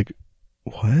fluid?" They're like,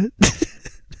 "What?"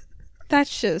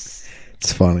 That's just.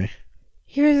 It's funny.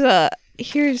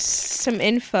 Here's some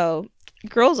info.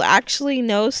 Girls actually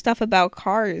know stuff about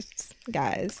cars,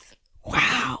 guys.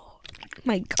 Wow.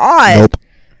 My God. Nope.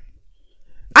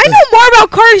 I know more about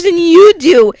cars than you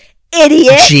do,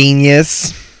 idiot.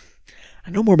 Genius. I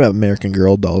I know more about American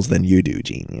Girl dolls than you do,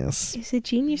 genius. Is it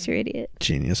genius or idiot?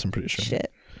 Genius, I'm pretty sure.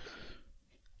 Shit.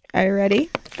 Are you ready?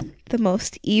 The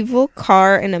most evil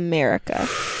car in America.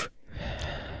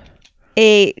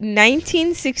 A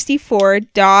 1964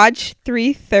 Dodge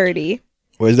 330.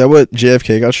 Wait, is that what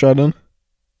JFK got shot in?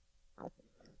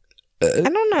 I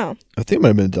don't know. I think it might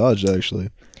have been Dodge, actually.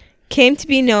 Came to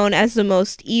be known as the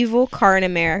most evil car in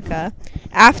America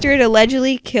after it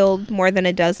allegedly killed more than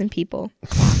a dozen people.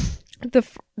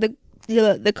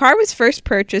 The car was first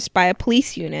purchased by a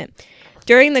police unit.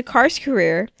 During the car's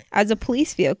career as a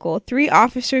police vehicle, 3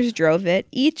 officers drove it.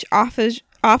 Each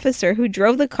officer who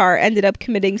drove the car ended up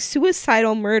committing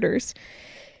suicidal murders.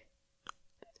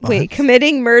 Wait,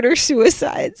 committing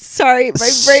murder-suicides. Sorry, my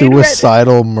brain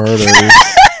Suicidal murders.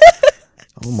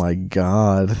 Oh my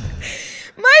god.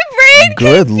 My brain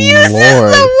Good confuses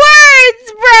Lord. the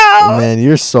words, bro. Man,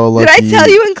 you're so lucky. Did I tell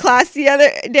you in class the other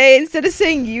day, instead of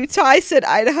saying Utah, I said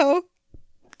Idaho?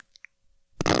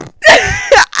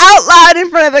 Out loud in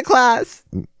front of the class.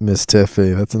 Miss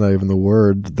Tiffy, that's not even the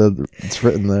word. It's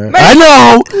written there. My- I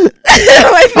know!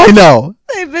 I know!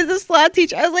 My business law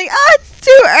teacher, I was like, oh, it's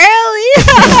too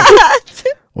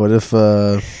early. What if,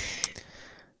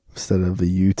 instead of a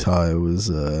Utah, it was,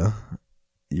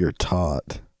 you're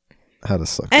taught how to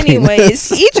suck Anyways,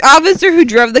 penis. each officer who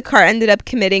drove the car ended up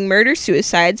committing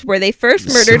murder-suicides where they first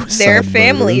murdered their Suicide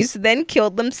families, then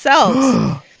killed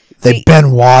themselves. They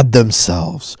Benoit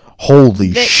themselves. Holy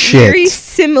The shit. eerie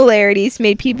similarities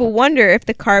made people wonder if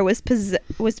the car was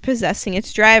possessing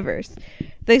its drivers.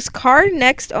 This car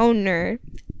next owner,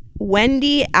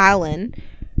 Wendy Allen,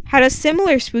 had a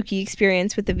similar spooky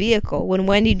experience with the vehicle. When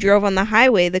Wendy drove on the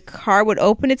highway, the car would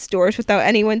open its doors without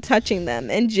anyone touching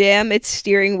them and jam its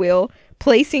steering wheel,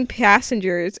 placing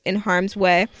passengers in harm's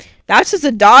way. That's just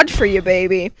a Dodge for you,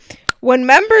 baby. When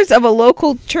members of a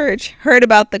local church heard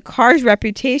about the car's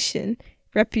reputation,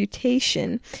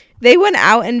 they went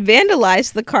out and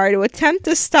vandalized the car to attempt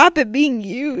to stop it being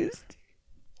used.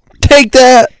 Take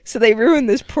that! So they ruined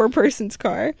this poor person's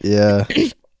car. Yeah.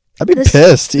 I'd be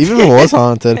pissed, even if it was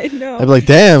haunted. I know. I'd be like,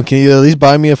 damn, can you at least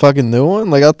buy me a fucking new one?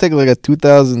 Like, I'll take like a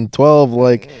 2012,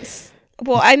 like,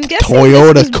 Well, I'm guessing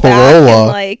Toyota this was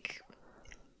Corolla.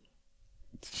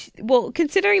 Well,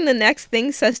 considering the next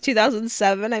thing says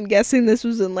 2007, I'm guessing this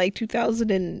was in like 2000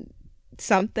 and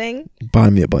something. buy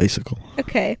me a bicycle.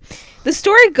 Okay. The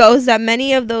story goes that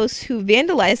many of those who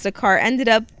vandalized the car ended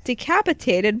up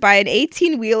decapitated by an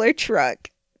 18-wheeler truck,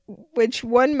 which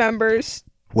one member's...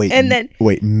 Wait, And then-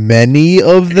 wait, many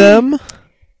of them?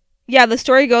 Yeah, the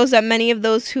story goes that many of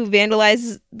those who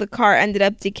vandalized the car ended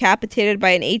up decapitated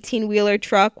by an 18-wheeler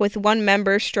truck, with one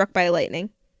member struck by lightning.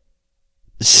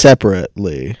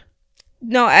 Separately.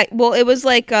 No, it was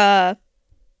like it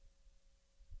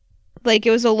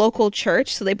was a local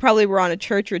church, so they probably were on a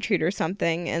church retreat or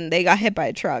something, and they got hit by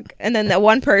a truck. And then that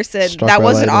one person Struck that by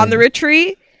wasn't on the lightning.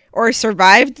 retreat or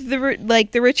survived the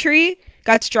retreat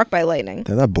got struck by lightning.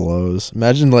 Damn, that blows.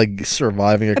 Imagine, like,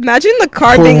 surviving a Imagine the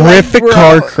car being like, horrific bro,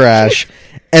 car crash,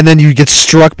 and then you get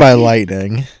struck by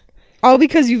lightning. all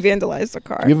because you vandalized the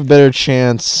car. You have a better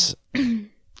chance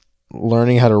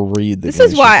learning how to read the This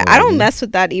is game why shit I don't already. mess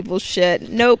with that evil shit.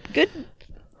 Nope. Good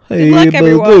Hey, luck,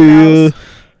 everyone baby. else.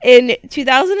 In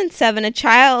 2007, a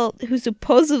child who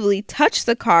supposedly touched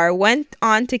the car went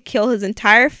on to kill his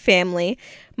entire family,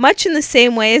 much in the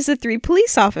same way as the 3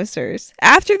 police officers.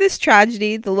 After this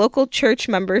tragedy, the local church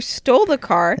members stole the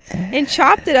car and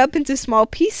chopped it up into small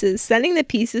pieces, sending the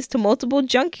pieces to multiple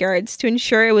junkyards to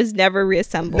ensure it was never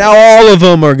reassembled. Now all of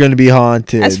them are going to be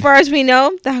haunted. As far as we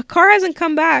know, the car hasn't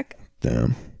come back.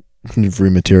 Damn. It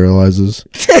rematerializes.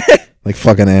 Like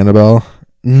fucking Annabelle.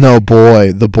 No,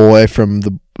 boy. The boy from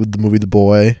the movie The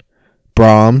Boy.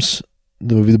 Brahms.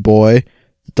 The movie The Boy.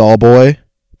 Doll Boy.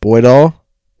 Boy Doll.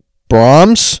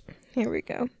 Brahms. Here we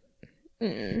go.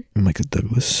 Mm-mm. Michael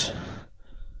Douglas.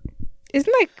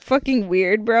 Isn't that fucking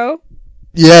weird, bro?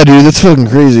 Yeah, dude. That's fucking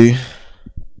crazy.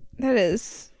 That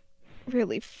is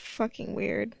really fucking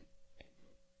weird.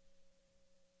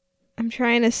 I'm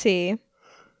trying to see.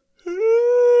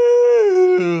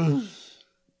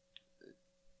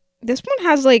 This one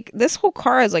has like, this whole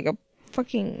car has like a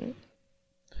fucking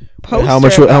poster. How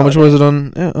much about was it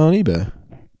on eBay?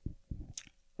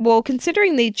 Well,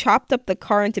 considering they chopped up the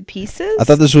car into pieces. I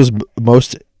thought this was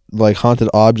most like haunted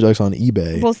objects on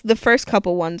eBay. Well, the first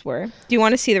couple ones were. Do you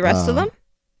want to see the rest of them?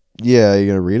 Yeah, you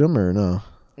gonna read them or no?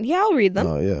 Yeah, I'll read them.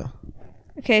 Oh yeah,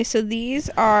 Okay, so these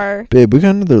are. babe. We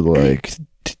got another like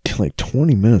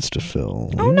 20 minutes to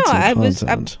fill. Oh, We need no, some I'm-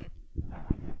 content.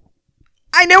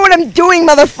 I know what I'm doing,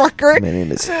 motherfucker. My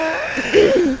name is.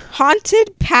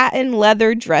 Haunted patent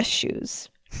leather dress shoes.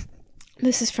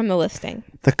 This is from the listing.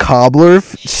 The Cobbler,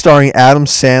 starring Adam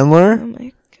Sandler. Oh my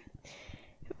god.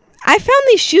 I found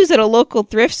these shoes at a local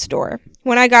thrift store.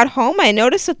 When I got home, I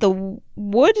noticed that the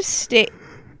wooden stays.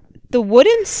 The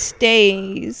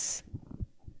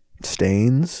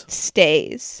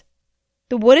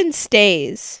wooden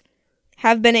stays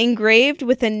have been engraved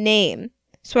with a name,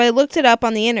 so I looked it up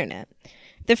on the internet.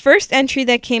 The first entry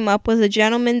that came up was a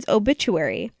gentleman's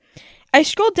obituary. I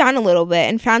scrolled down a little bit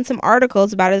and found some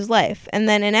articles about his life, and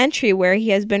then an entry where he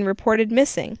has been reported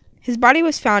missing. His body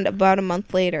was found about a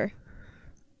month later.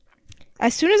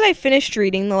 As soon as I finished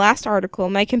reading the last article,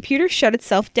 my computer shut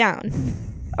itself down.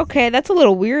 Okay, that's a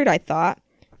little weird, I thought.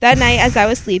 That night, as I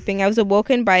was sleeping, I was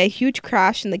awoken by a huge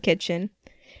crash in the kitchen.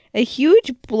 A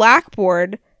huge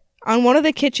blackboard on one of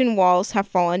the kitchen walls had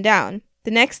fallen down.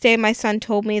 The next day, my son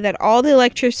told me that all the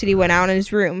electricity went out in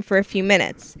his room for a few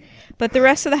minutes, but the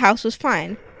rest of the house was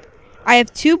fine. I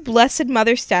have 2 Blessed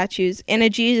Mother statues and a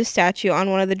Jesus statue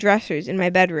on one of the dressers in my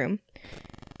bedroom.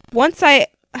 Once I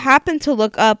happened to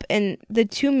look up, and the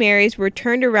 2 Marys were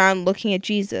turned around looking at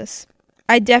Jesus.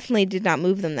 I definitely did not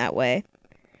move them that way.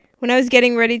 When I was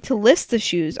getting ready to list the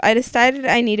shoes, I decided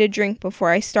I needed a drink before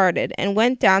I started and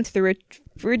went down to the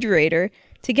refrigerator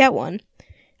to get one.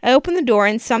 I opened the door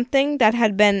and something that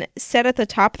had been set at the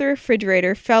top of the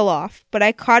refrigerator fell off, but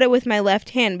I caught it with my left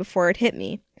hand before it hit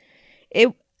me.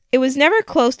 It was never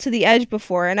close to the edge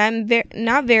before, and I'm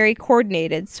not very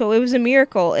coordinated, so it was a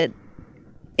miracle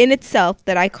in itself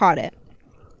that I caught it.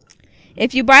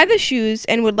 If you buy the shoes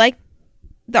and would like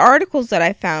the articles that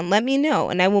I found, let me know,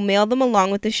 and I will mail them along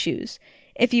with the shoes.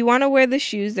 If you want to wear the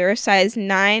shoes, they're a size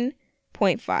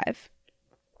 9.5.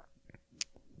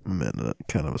 Man,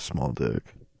 kind of a small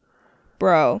dick.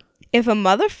 Bro, if a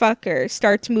motherfucker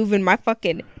starts moving my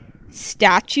fucking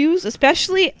statues,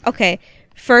 especially... Okay,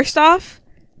 first off,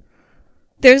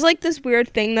 there's like this weird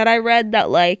thing that I read that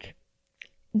like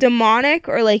demonic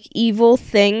or like evil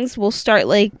things will start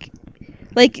like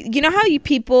you know how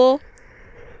people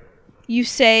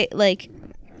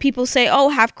say oh,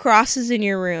 have crosses in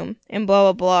your room and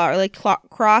blah blah blah, or like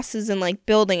crosses in like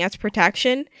building as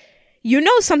protection. You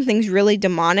know something's really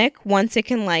demonic once it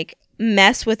can like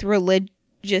mess with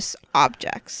religious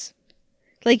objects.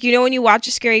 Like, you know when you watch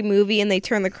a scary movie and they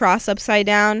turn the cross upside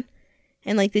down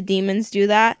and like the demons do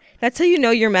that? That's how you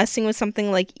know you're messing with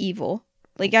something like evil.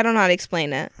 Like, I don't know how to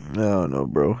explain it. No,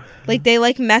 bro. Like, they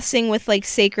like messing with like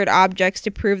sacred objects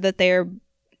to prove that they are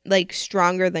like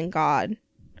stronger than God.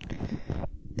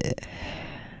 Yeah.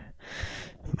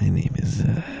 My name is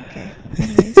Okay.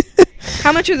 Anyways.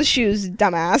 How much are the shoes,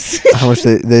 dumbass? How much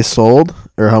they sold,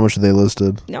 or how much are they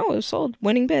listed? No, it was sold.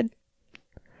 Winning bid.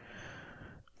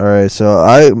 All right,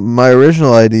 so my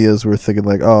original ideas were thinking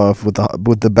like, oh, if with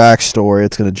the backstory,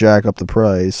 it's gonna jack up the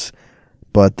price,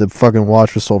 but the fucking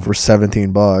watch was sold for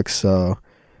 $17, so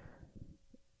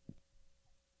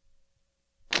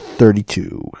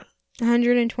 $32.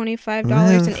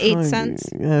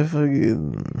 $125.08. Yeah,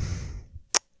 fucking.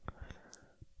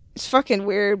 It's fucking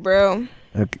weird, bro.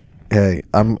 Okay. Hey,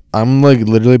 I'm like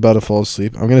literally about to fall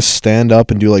asleep. I'm gonna stand up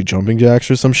and do like jumping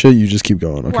jacks or some shit. You just keep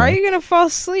going. Okay? Why are you gonna fall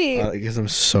asleep? Because I'm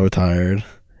so tired.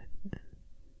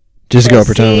 Just go,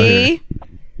 pretend I'm here.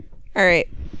 All right.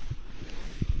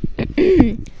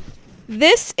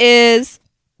 This is,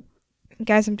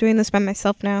 guys, I'm doing this by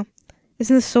myself now.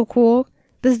 Isn't this so cool?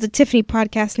 This is the Tiffany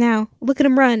podcast now. Look at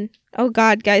him run. Oh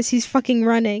God, guys, he's fucking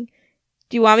running.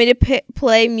 Do you want me to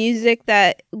play music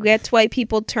that gets white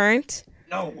people turned?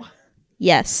 No.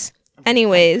 Yes.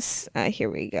 Anyways, here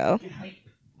we go.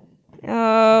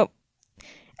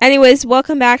 Anyways,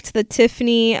 welcome back to the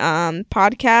Tiffany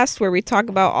podcast, where we talk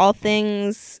about all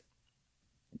things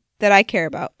that I care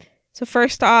about. So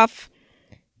first off,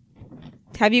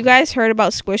 have you guys heard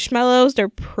about Squishmallows? They're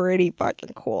pretty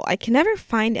fucking cool. I can never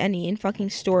find any in fucking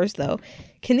stores, though.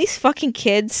 Can these fucking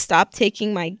kids stop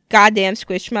taking my goddamn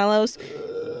Squishmallows?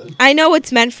 I know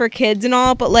it's meant for kids and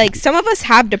all, but like some of us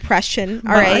have depression,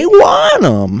 all right? I want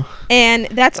them. And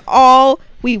that's all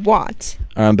we want.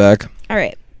 I'm back. All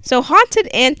right. So Haunted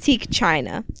Antique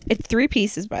China. It's 3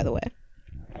 pieces, by the way.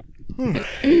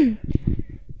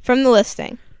 From the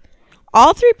listing.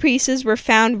 All 3 pieces were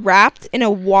found wrapped in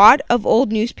a wad of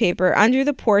old newspaper under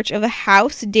the porch of a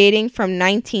house dating from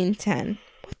 1910.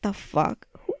 What the fuck?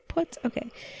 Who puts... Okay.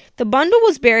 The bundle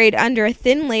was buried under a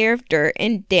thin layer of dirt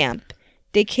and damp.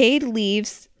 Decayed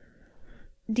leaves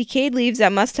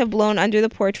that must have blown under the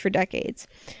porch for decades.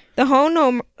 The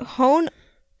homeowner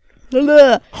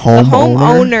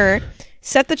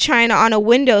set the china on a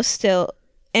windowsill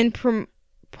and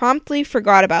promptly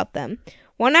forgot about them.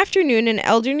 One afternoon, an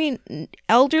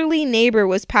elderly neighbor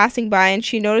was passing by and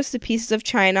she noticed the pieces of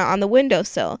china on the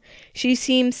windowsill. She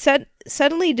seemed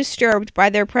suddenly disturbed by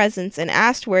their presence and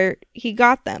asked where he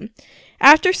got them.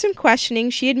 After some questioning,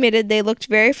 she admitted they looked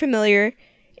very familiar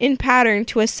in pattern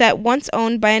to a set once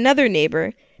owned by another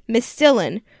neighbor, Miss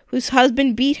Dillon, whose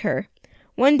husband beat her.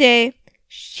 One day,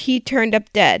 he turned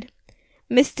up dead.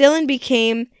 Miss Dillon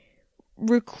became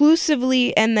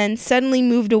reclusively and then suddenly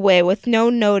moved away with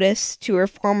no notice to her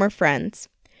former friends.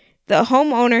 The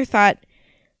homeowner thought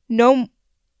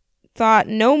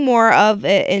no more of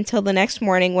it until the next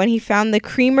morning when he found the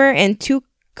creamer and 2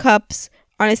 cups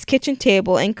on his kitchen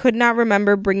table and could not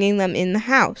remember bringing them in the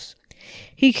house.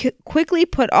 He quickly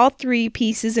put all 3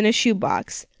 pieces in a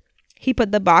shoebox. He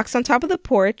put the box on top of the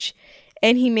porch,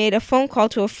 and he made a phone call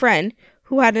to a friend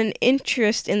who had an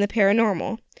interest in the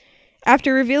paranormal.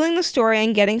 After revealing the story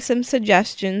and getting some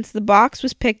suggestions, the box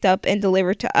was picked up and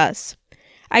delivered to us.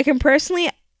 I can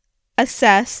personally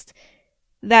attest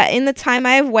that in the time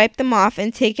I have wiped them off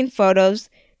and taken photos,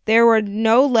 there were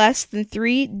no less than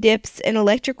 3 dips in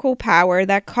electrical power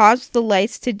that caused the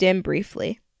lights to dim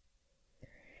briefly.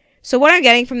 So what I'm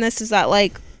getting from this is that,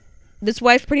 like, this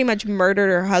wife pretty much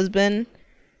murdered her husband,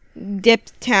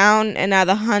 dipped town, and now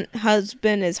the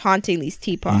husband is haunting these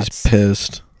teapots. He's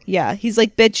pissed. Yeah, he's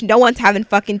like, bitch, no one's having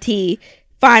fucking tea.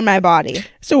 Find my body.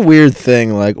 It's a weird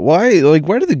thing. Why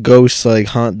do the ghosts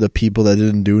haunt the people that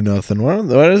didn't do nothing? Why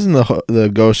doesn't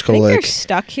the ghost go they're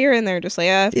stuck here and they're just like,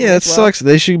 yeah, it sucks.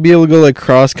 They should be able to go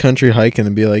cross country hiking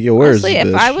and be like, yo, where's this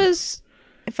bitch?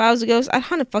 If I was a ghost, I'd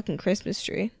hunt a fucking Christmas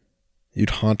tree. You'd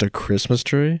haunt a Christmas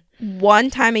tree? One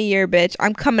time a year, bitch.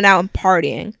 I'm coming out and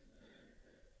partying.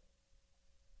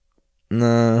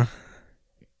 Nah.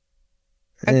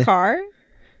 A car?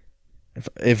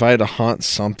 If I had to haunt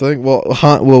something,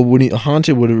 when you haunt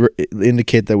it would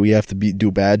indicate that we have to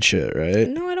do bad shit, right?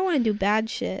 No, I don't want to do bad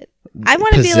shit. I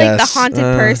want to be like the haunted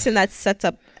person that sets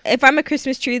up. If I'm a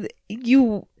Christmas tree,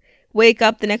 you wake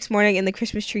up the next morning and the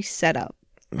Christmas tree set up.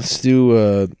 Let's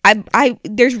do.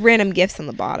 There's random gifts on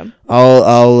the bottom.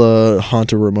 I'll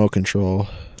haunt a remote control.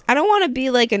 I don't want to be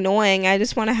annoying. I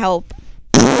just want to help.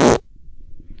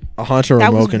 I'll haunt a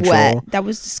remote control. Wet. That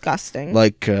was disgusting.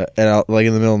 And in the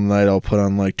middle of the night, I'll put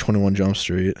on 21 Jump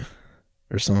Street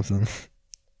or something.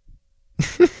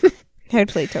 I'd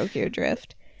play Tokyo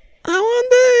Drift. I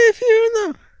wonder if you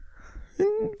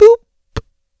know. Boop.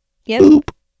 Yep.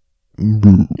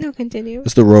 Boop. No, continue.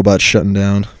 It's the robot shutting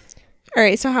down. All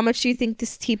right. So, how much do you think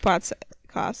this teapot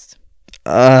cost?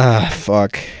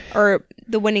 Fuck. Or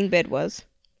the winning bid was?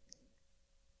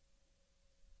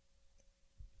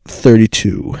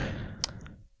 32.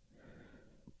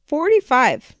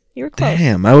 45. You were close.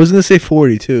 Damn, I was gonna say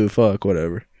 42. Fuck,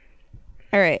 whatever.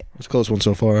 All right. It's a close one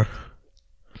so far.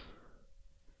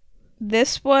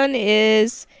 This one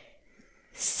is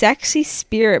Sexy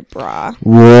Spirit Bra.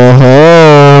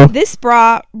 Whoa. This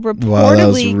bra reportedly wow, that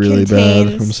was really bad.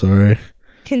 I'm sorry.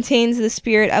 Contains the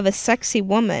spirit of a sexy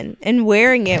woman, and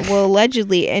wearing it will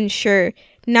allegedly ensure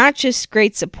not just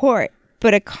great support,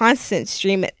 but a constant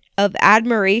stream of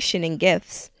admiration and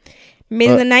gifts. Made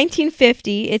in the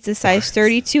 1950s, it's a size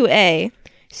 32A,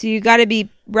 so you gotta be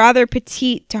rather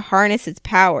petite to harness its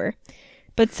power.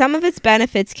 But some of its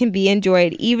benefits can be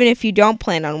enjoyed even if you don't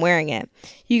plan on wearing it.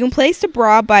 You can place the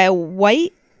bra by a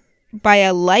light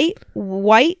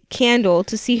white candle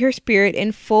to see her spirit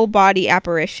in full body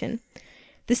apparition.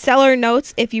 The seller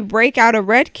notes if you break out a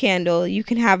red candle, you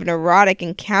can have an erotic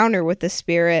encounter with the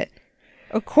spirit.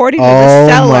 According to the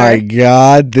seller. Oh my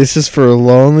god, this is for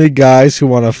lonely guys who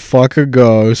want to fuck a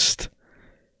ghost.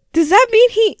 Does that mean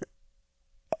he's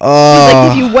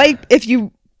like, if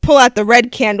you pull out the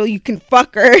red candle, you can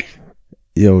fuck her?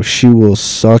 Yo, she will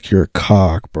suck your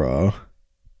cock, bro.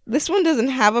 This one doesn't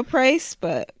have a price,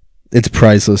 but it's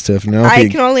priceless, Tiffany. I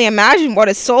can only imagine what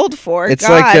it's sold for. It's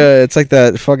God. it's like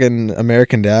that fucking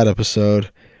American Dad episode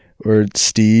where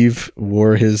Steve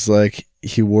wore his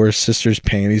he wore his sister's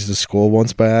panties to school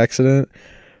once by accident,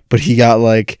 but he got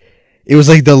it was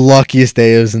the luckiest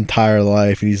day of his entire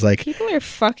life, and he's like, people are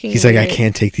fucking. He's weird. like, I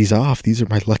can't take these off. These are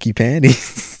my lucky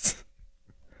panties.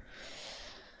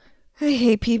 I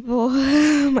hate people.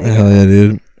 Oh my Hell God. yeah,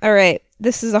 dude. All right,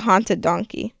 this is a haunted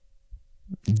donkey.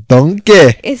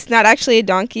 Donkey. It's not actually a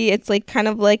donkey. It's kind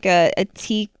of like a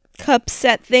teacup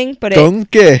set thing, but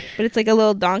donkey. But it's like a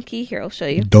little donkey. Here, I'll show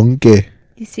you. Donkey.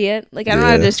 You see it? I don't know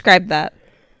how to describe that.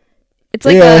 It's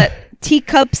like a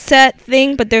teacup set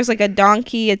thing, but there's a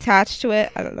donkey attached to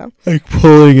it. I don't know.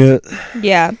 Pulling it.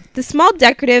 Yeah. The small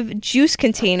decorative juice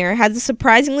container has a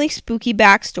surprisingly spooky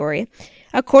backstory.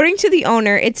 According to the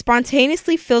owner, it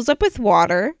spontaneously fills up with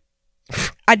water.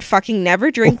 I'd fucking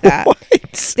never drink that. What?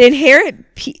 The inherent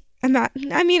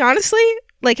honestly,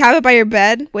 like, have it by your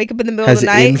bed, wake up in the middle of the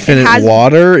night. Infinite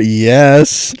water?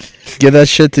 Yes. Give that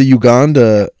shit to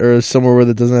Uganda or somewhere where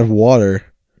that doesn't have water.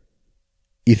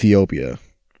 Ethiopia.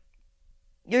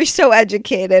 You're so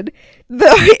educated.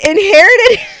 The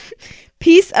inherited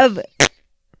piece of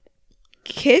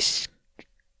kish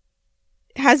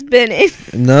has been in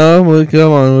No, well,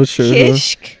 come on. What's your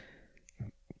kishk.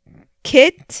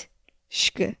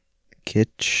 Kitshk.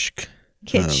 Kitschk.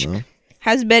 Kitschk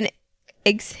has been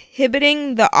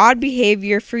exhibiting the odd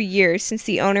behavior for years since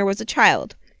the owner was a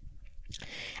child.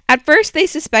 At first, they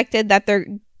suspected that their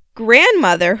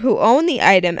grandmother, who owned the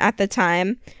item at the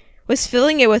time, was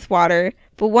filling it with water,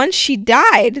 but once she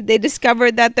died, they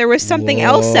discovered that there was something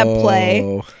else at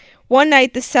play. One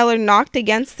night, the seller knocked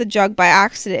against the jug by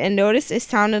accident and noticed it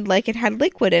sounded like it had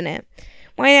liquid in it.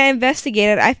 When I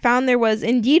investigated, I found there was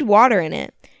indeed water in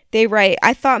it. They write,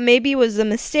 I thought maybe it was a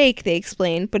mistake, they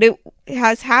explained, but it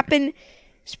has happened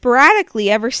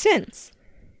sporadically ever since.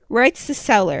 Writes the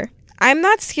seller, I'm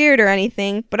not scared or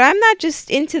anything, but I'm not just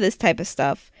into this type of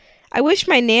stuff. I wish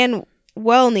my nan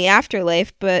well in the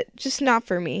afterlife, but just not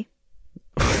for me.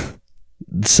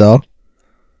 So?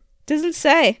 Doesn't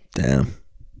say. Damn.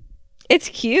 It's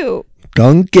cute.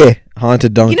 Donkey.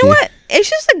 Haunted donkey. You know what? It's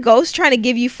just a ghost trying to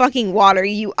give you fucking water,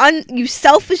 you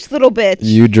selfish little bitch.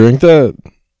 You drink that?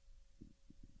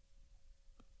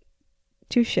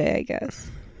 Touche, I guess.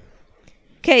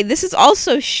 Okay, this is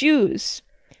also shoes.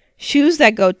 Shoes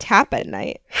that go tap at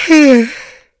night.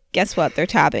 Guess what? They're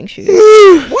tapping shoes.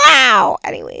 Wow!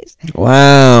 Anyways.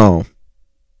 Wow.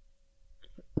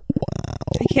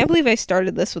 I can't believe I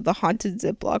started this with the haunted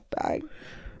Ziploc bag.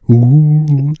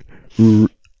 Ooh.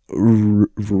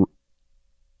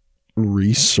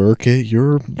 Recircuit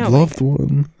your loved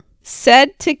one.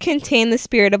 Said to contain the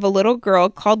spirit of a little girl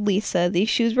called Lisa, these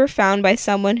shoes were found by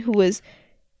someone who was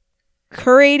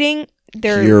curating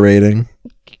their late on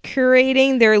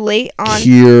curating their late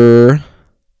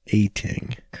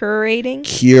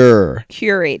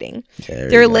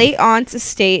aunt's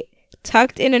estate,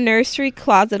 tucked in a nursery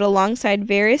closet alongside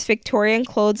various Victorian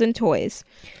clothes and toys.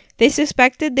 They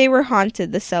suspected they were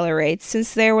haunted, the seller writes,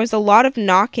 since there was a lot of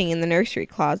knocking in the nursery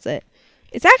closet.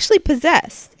 It's actually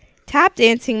possessed. Tap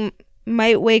dancing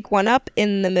might wake one up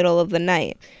in the middle of the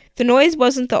night. The noise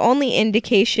wasn't the only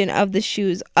indication of the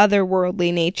shoes'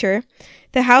 otherworldly nature.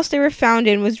 The house they were found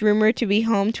in was rumored to be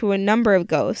home to a number of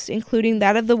ghosts, including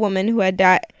that of the woman who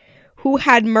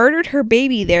had murdered her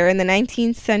baby there in the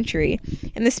 19th century,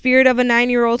 and the spirit of a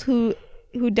 9-year-old who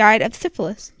died of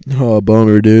syphilis. Oh,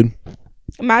 bummer, dude.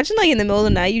 Imagine, like, in the middle of the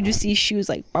night, you just see shoes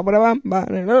like I wonder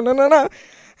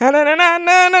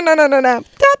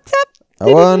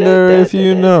if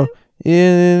you know,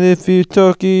 even if you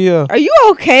Tokyo. Are you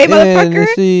okay,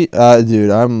 motherfucker? Dude,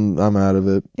 I'm out of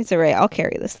it. It's alright. I'll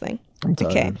carry this thing. I'm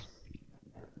tired. Okay.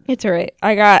 It's alright.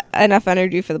 I got enough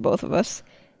energy for the both of us.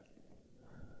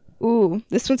 Ooh,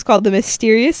 this one's called The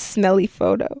Mysterious Smelly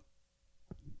Photo.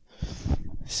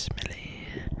 Smelly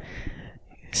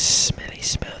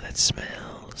smell that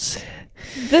smells.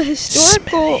 The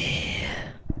historical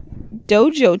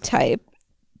dojo type.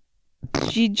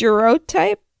 Jijiro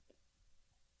type?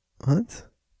 What?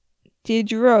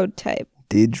 Didro type.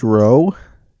 Didro?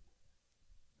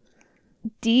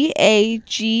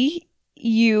 Daguerreotype.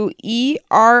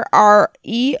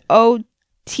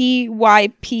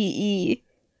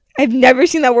 I've never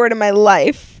seen that word in my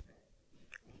life.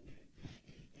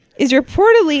 Is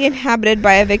reportedly inhabited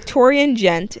by a Victorian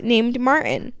gent named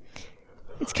Martin.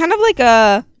 It's kind of like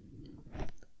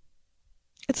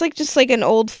it's like just like an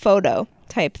old photo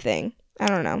type thing. I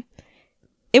don't know.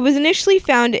 It was initially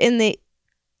found in the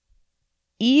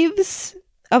eaves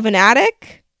of an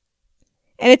attic,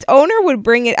 and its owner would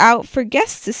bring it out for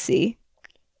guests to see.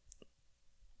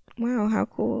 Wow, how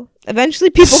cool. Eventually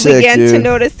people began to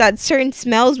notice that certain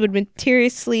smells would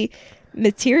mysteriously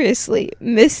mysteriously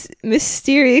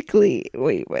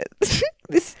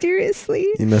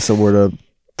You messed the word up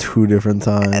 2 different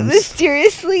times.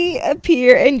 Mysteriously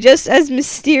appear and just as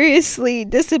mysteriously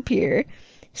disappear,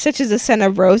 such as the scent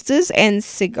of roses and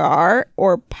cigar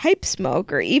or pipe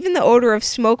smoke, or even the odor of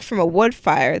smoke from a wood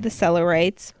fire, the seller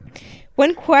writes.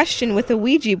 When questioned with a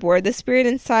Ouija board, the spirit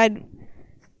inside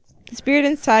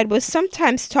was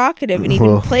sometimes talkative and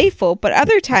even playful, but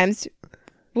other times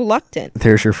reluctant.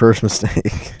 There's your first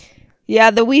mistake.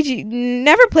 Yeah, the Ouija.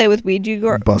 Never play with Ouija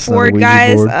board,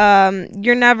 guys.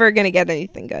 You're never gonna get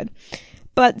anything good.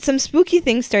 But some spooky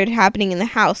things started happening in the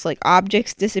house, like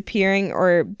objects disappearing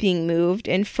or being moved,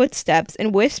 and footsteps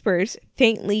and whispers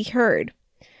faintly heard.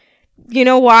 You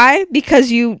know why?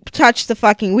 Because you touched the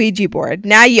fucking Ouija board.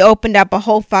 Now you opened up a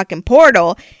whole fucking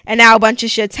portal, and now a bunch of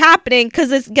shit's happening.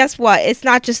 Because guess what? It's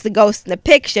not just the ghost in the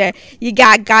picture. You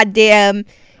got goddamn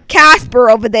Casper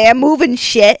over there moving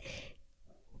shit.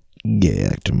 Yeah,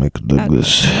 acting Michael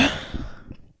Douglas. Okay.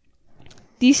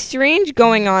 These strange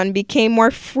going on became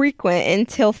more frequent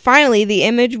until finally the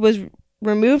image was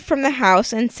removed from the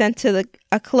house and sent to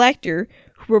a collector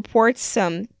who reports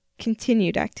some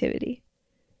continued activity.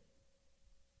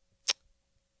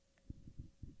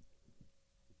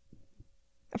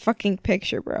 A fucking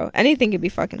picture, bro. Anything could be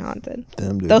fucking haunted.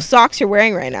 Damn, dude. Those socks you're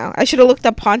wearing right now. I should have looked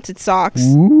up haunted socks.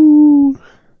 Ooh.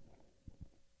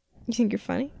 You think you're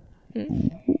funny?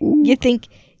 You think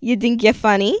you're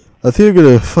funny? I think I'm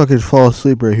gonna fucking fall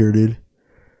asleep right here, dude.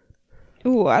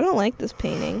 Ooh, I don't like this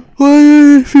painting.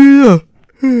 I'm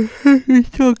I'm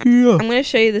gonna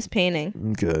show you this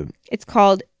painting. Okay. It's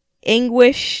called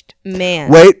Anguished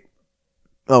Man. Wait.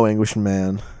 Oh, Anguished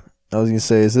Man. I was gonna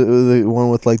say, is it the one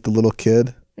with like the little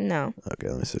kid? No. Okay,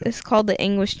 let me see. It's called The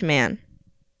Anguished Man.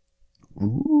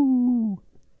 Ooh.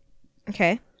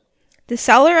 Okay. The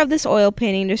seller of this oil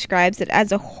painting describes it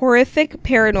as a horrific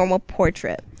paranormal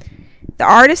portrait. The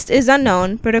artist is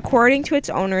unknown, but according to its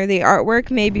owner, the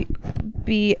artwork may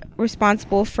be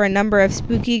responsible for a number of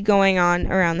spooky going on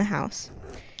around the house.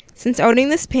 Since owning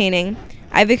this painting,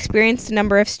 I've experienced a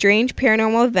number of strange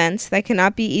paranormal events that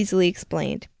cannot be easily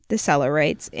explained, the seller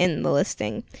writes in the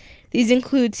listing. These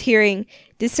includes hearing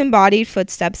disembodied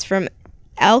footsteps from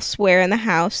elsewhere in the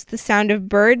house, the sound of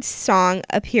bird song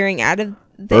appearing out of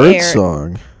the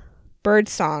air. Bird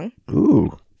song.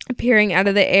 Ooh. Appearing out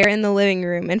of the air in the living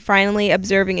room, and finally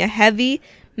observing a heavy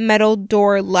metal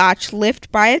door latch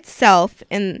lift by itself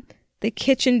and the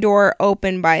kitchen door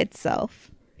open by itself.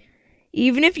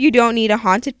 Even if you don't need a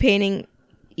haunted painting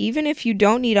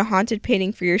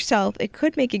for yourself, it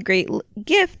could make a great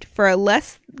gift for a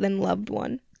less than loved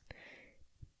one,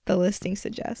 the listing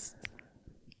suggests.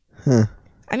 Huh.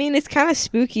 I mean, it's kind of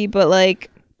spooky, but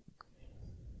like,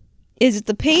 is it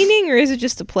the painting or is it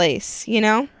just a place, you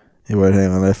know? Hey, wait, hang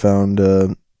on. I found...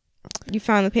 You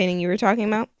found the painting you were talking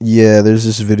about? Yeah, there's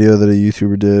this video that a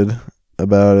YouTuber did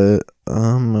about it.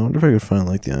 I wonder if I could find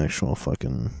like the actual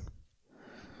fucking...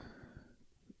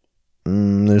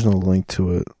 there's no link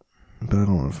to it. But I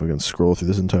don't know if I can scroll through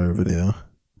this entire video.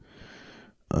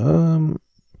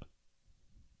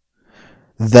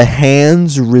 The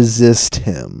hands resist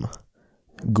him.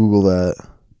 Google that.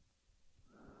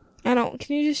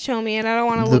 Can you just show me it? I don't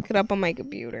want to look it up on my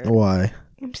computer. Why?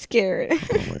 I'm scared. Oh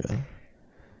my god.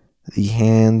 The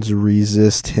hands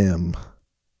resist him.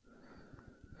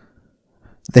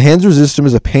 The Hands Resist Him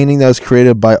is a painting that was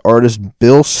created by artist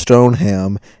Bill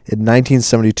Stoneham in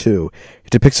 1972. It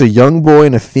depicts a young boy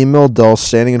and a female doll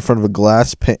standing in front of a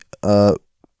glass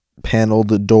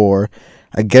paneled door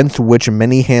against which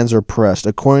many hands are pressed.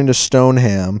 According to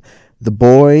Stoneham, the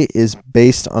boy is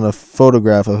based on a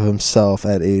photograph of himself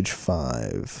at age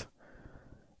 5.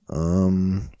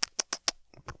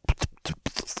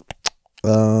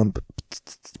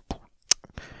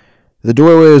 The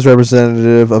doorway is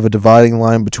representative of a dividing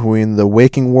line between the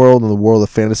waking world and the world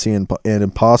of fantasy and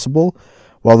impossible,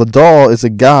 while the doll is a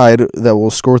guide that will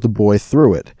escort the boy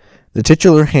through it. The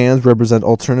titular hands represent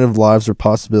alternative lives or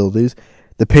possibilities.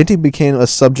 The painting became a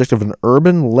subject of an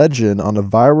urban legend on a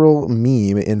viral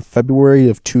meme in February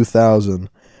of 2000.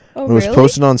 Oh, it was really?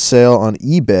 posted on sale on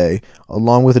eBay,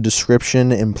 along with a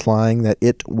description implying that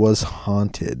it was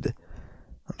haunted.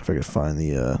 I don't know if I could find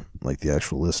the the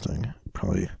actual listing.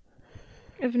 Probably.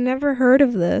 I've never heard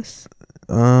of this.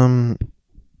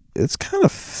 It's kind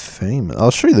of famous. I'll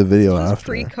show you the video This is after.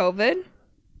 pre-COVID?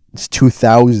 It's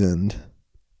 2000.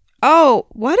 Oh,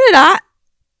 what did I...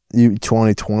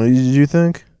 2020, did you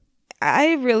think?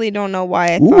 I really don't know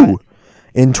why I thought...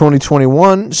 In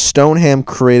 2021, Stoneham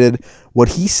created what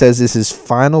he says is his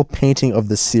final painting of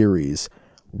the series,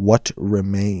 What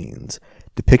Remains.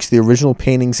 Depicts the original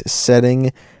painting's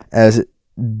setting as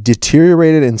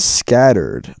deteriorated and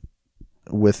scattered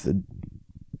with...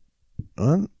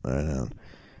 What? I don't know.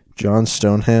 John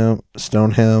Stoneham,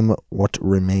 What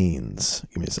Remains.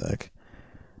 Give me a sec.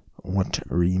 What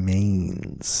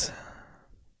Remains.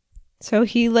 So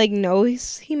he,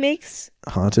 knows he makes...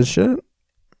 Haunted shit?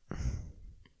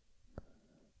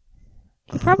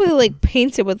 He probably,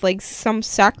 paints it with, some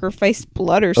sacrificed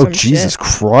blood or some shit. Oh, Jesus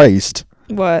Christ.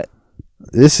 What?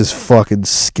 This is fucking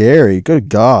scary. Good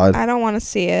God. I don't want to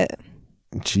see it.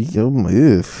 Gee,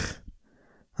 oof.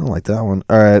 I don't like that one.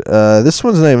 Alright, this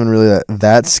one's not even really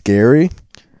that scary.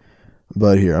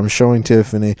 But here, I'm showing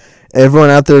Tiffany. Everyone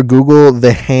out there, Google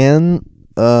the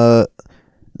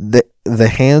the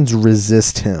hands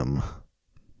resist him.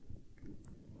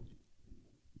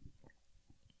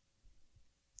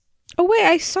 Oh wait,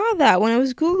 I saw that when I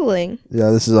was Googling.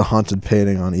 Yeah, this is a haunted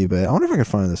painting on eBay. I wonder if I can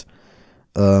find this.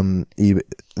 eBay.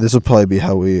 This will probably be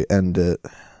how we end it.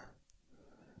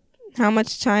 How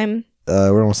much time?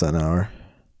 We're almost at an hour.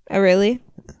 Oh, really?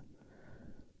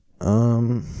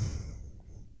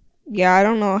 Yeah, I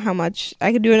don't know how much.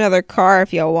 I could do another car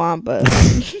if y'all want, but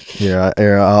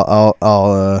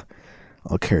I'll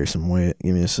carry some weight.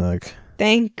 Give me a sec.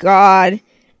 thank God,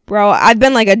 bro. I've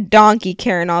been like a donkey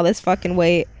carrying all this fucking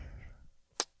weight.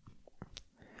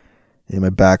 Yeah,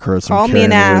 my back hurts. Call from me an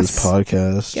carrying over this ass.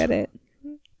 podcast. Get it?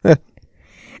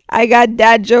 I got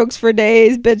dad jokes for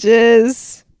days,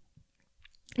 bitches.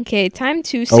 Okay, time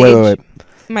to sage Wait.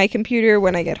 my computer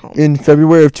when I get home. In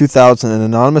February of 2000, an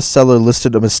anonymous seller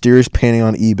listed a mysterious painting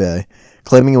on eBay,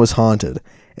 claiming it was haunted.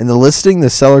 In the listing, the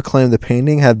seller claimed the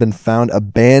painting had been found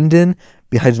abandoned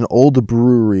behind an old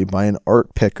brewery by an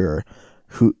art picker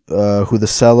who the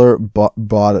seller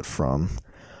bought it from.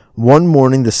 One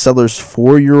morning, the seller's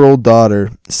 4-year-old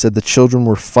daughter said the children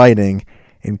were fighting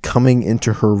and coming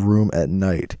into her room at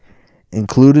night.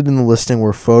 Included in the listing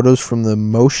were photos from the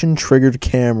motion-triggered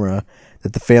camera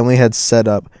that the family had set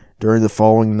up during the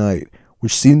following night,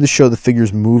 which seemed to show the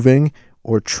figures moving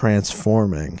or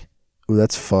transforming. Ooh,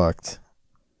 that's fucked.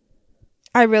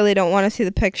 I really don't want to see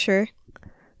the picture.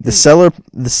 The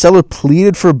seller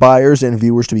pleaded for buyers and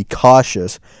viewers to be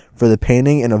cautious for the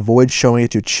painting and avoid showing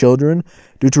it to children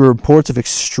due to reports of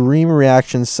extreme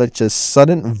reactions such as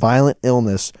sudden violent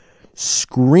illness,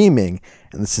 screaming,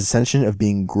 and the sensation of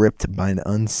being gripped by an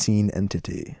unseen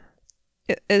entity.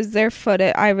 Is there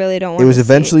footage? I really don't want to It was see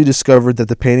eventually discovered that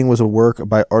the painting was a work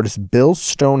by artist Bill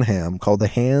Stoneham called The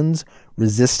Hands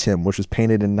Resist Him, which was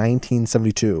painted in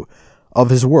 1972. Of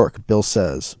his work, Bill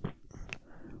says,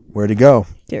 "Where'd it go?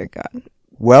 Dear God.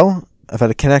 Well, I've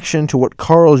had a connection to what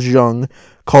Carl Jung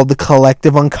called the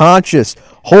collective unconscious."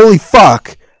 Holy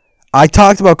fuck! I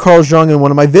talked about Carl Jung in one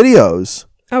of my videos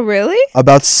Oh, really?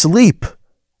 about sleep.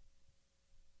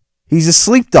 He's a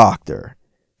sleep doctor.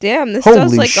 Damn, this Holy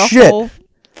does like shit. a whole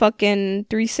fucking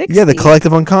 360. Yeah, the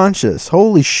collective unconscious.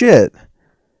 Holy shit.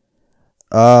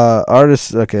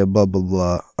 Artist, okay, blah,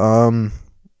 blah, blah.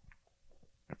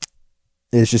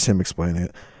 It's just him explaining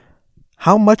it.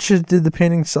 How much did the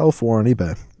painting sell for on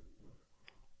eBay?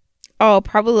 Oh,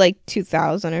 probably like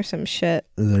 2,000 or some shit.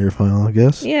 Is that your final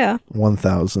guess? Yeah,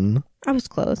 1,025. I was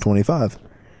close.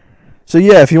 So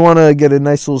yeah, if you want to get a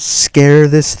nice little scare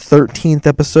this 13th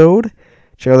episode,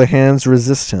 check out The Hands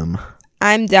Resist Him.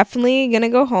 I'm definitely gonna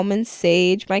go home and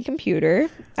sage my computer.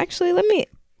 Actually, let me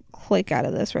click out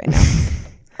of this right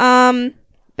now.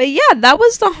 But yeah, that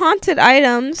was the haunted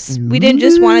items. We didn't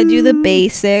just want to do the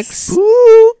basics.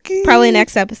 Spooky. Probably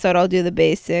next episode I'll do the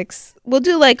basics. We'll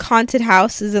do like haunted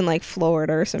houses in like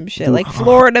Florida or some shit. Like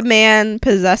Florida man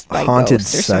possessed by haunted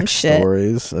ghosts or some sex shit.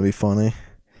 stories. That'd be funny.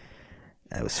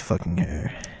 That was fucking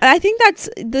hair. I think that's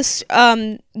this.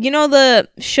 You know the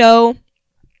show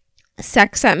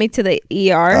Sex Sent Me to the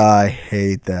ER. I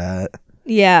hate that.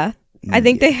 Yeah, I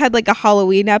think they had like a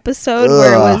Halloween episode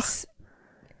where it was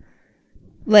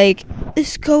like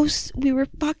this ghost. We were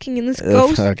fucking, and this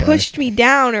ghost pushed me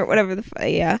down or whatever the.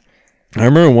 Yeah. I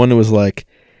remember one that was like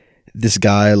this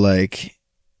guy like.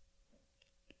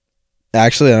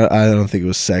 Actually, I don't think it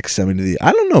was sex sent me to the.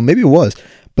 I don't know. Maybe it was.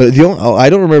 But I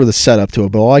don't remember the setup to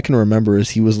it, but all I can remember is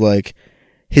he was like,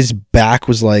 his back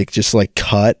was like, just like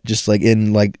cut, just like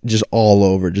in like, just all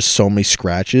over, just so many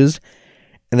scratches.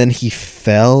 And then he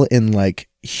fell in like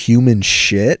human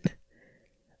shit,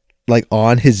 like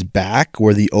on his back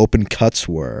where the open cuts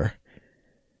were.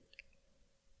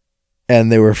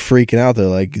 And they were freaking out. They're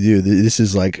like, dude, this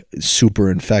is like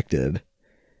super infected.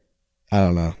 I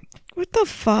don't know. What the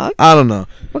fuck? I don't know.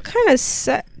 What kind of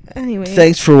set? Anyway.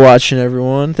 Thanks for watching,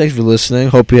 everyone. Thanks for listening.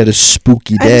 Hope you had a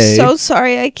spooky day. I'm so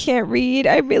sorry I can't read.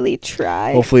 I really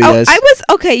tried. Hopefully you guys... I was,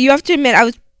 okay, you have to admit, I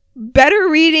was better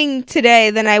reading today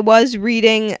than I was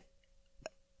reading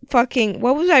fucking,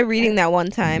 what was I reading that one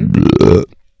time?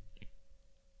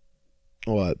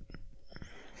 What?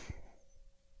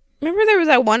 Remember there was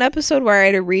that one episode where I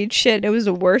had to read shit? It was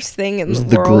the worst thing in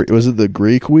the world. Was it the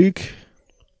Greek week?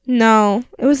 No,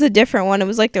 it was a different one. It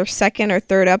was like their second or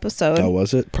third episode. Oh,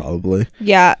 was it? Probably.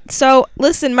 Yeah. So,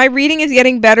 listen, my reading is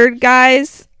getting better,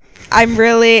 guys. I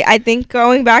think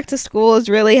going back to school is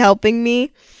really helping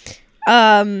me.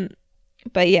 But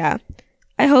yeah.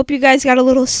 I hope you guys got a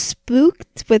little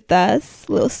spooked with us.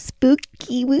 A little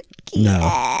spooky wooky.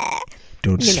 No.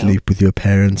 Don't sleep with your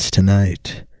parents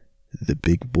tonight. The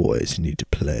big boys need to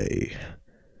play.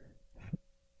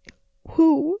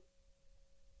 Who?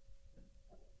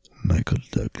 Michael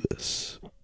Douglas.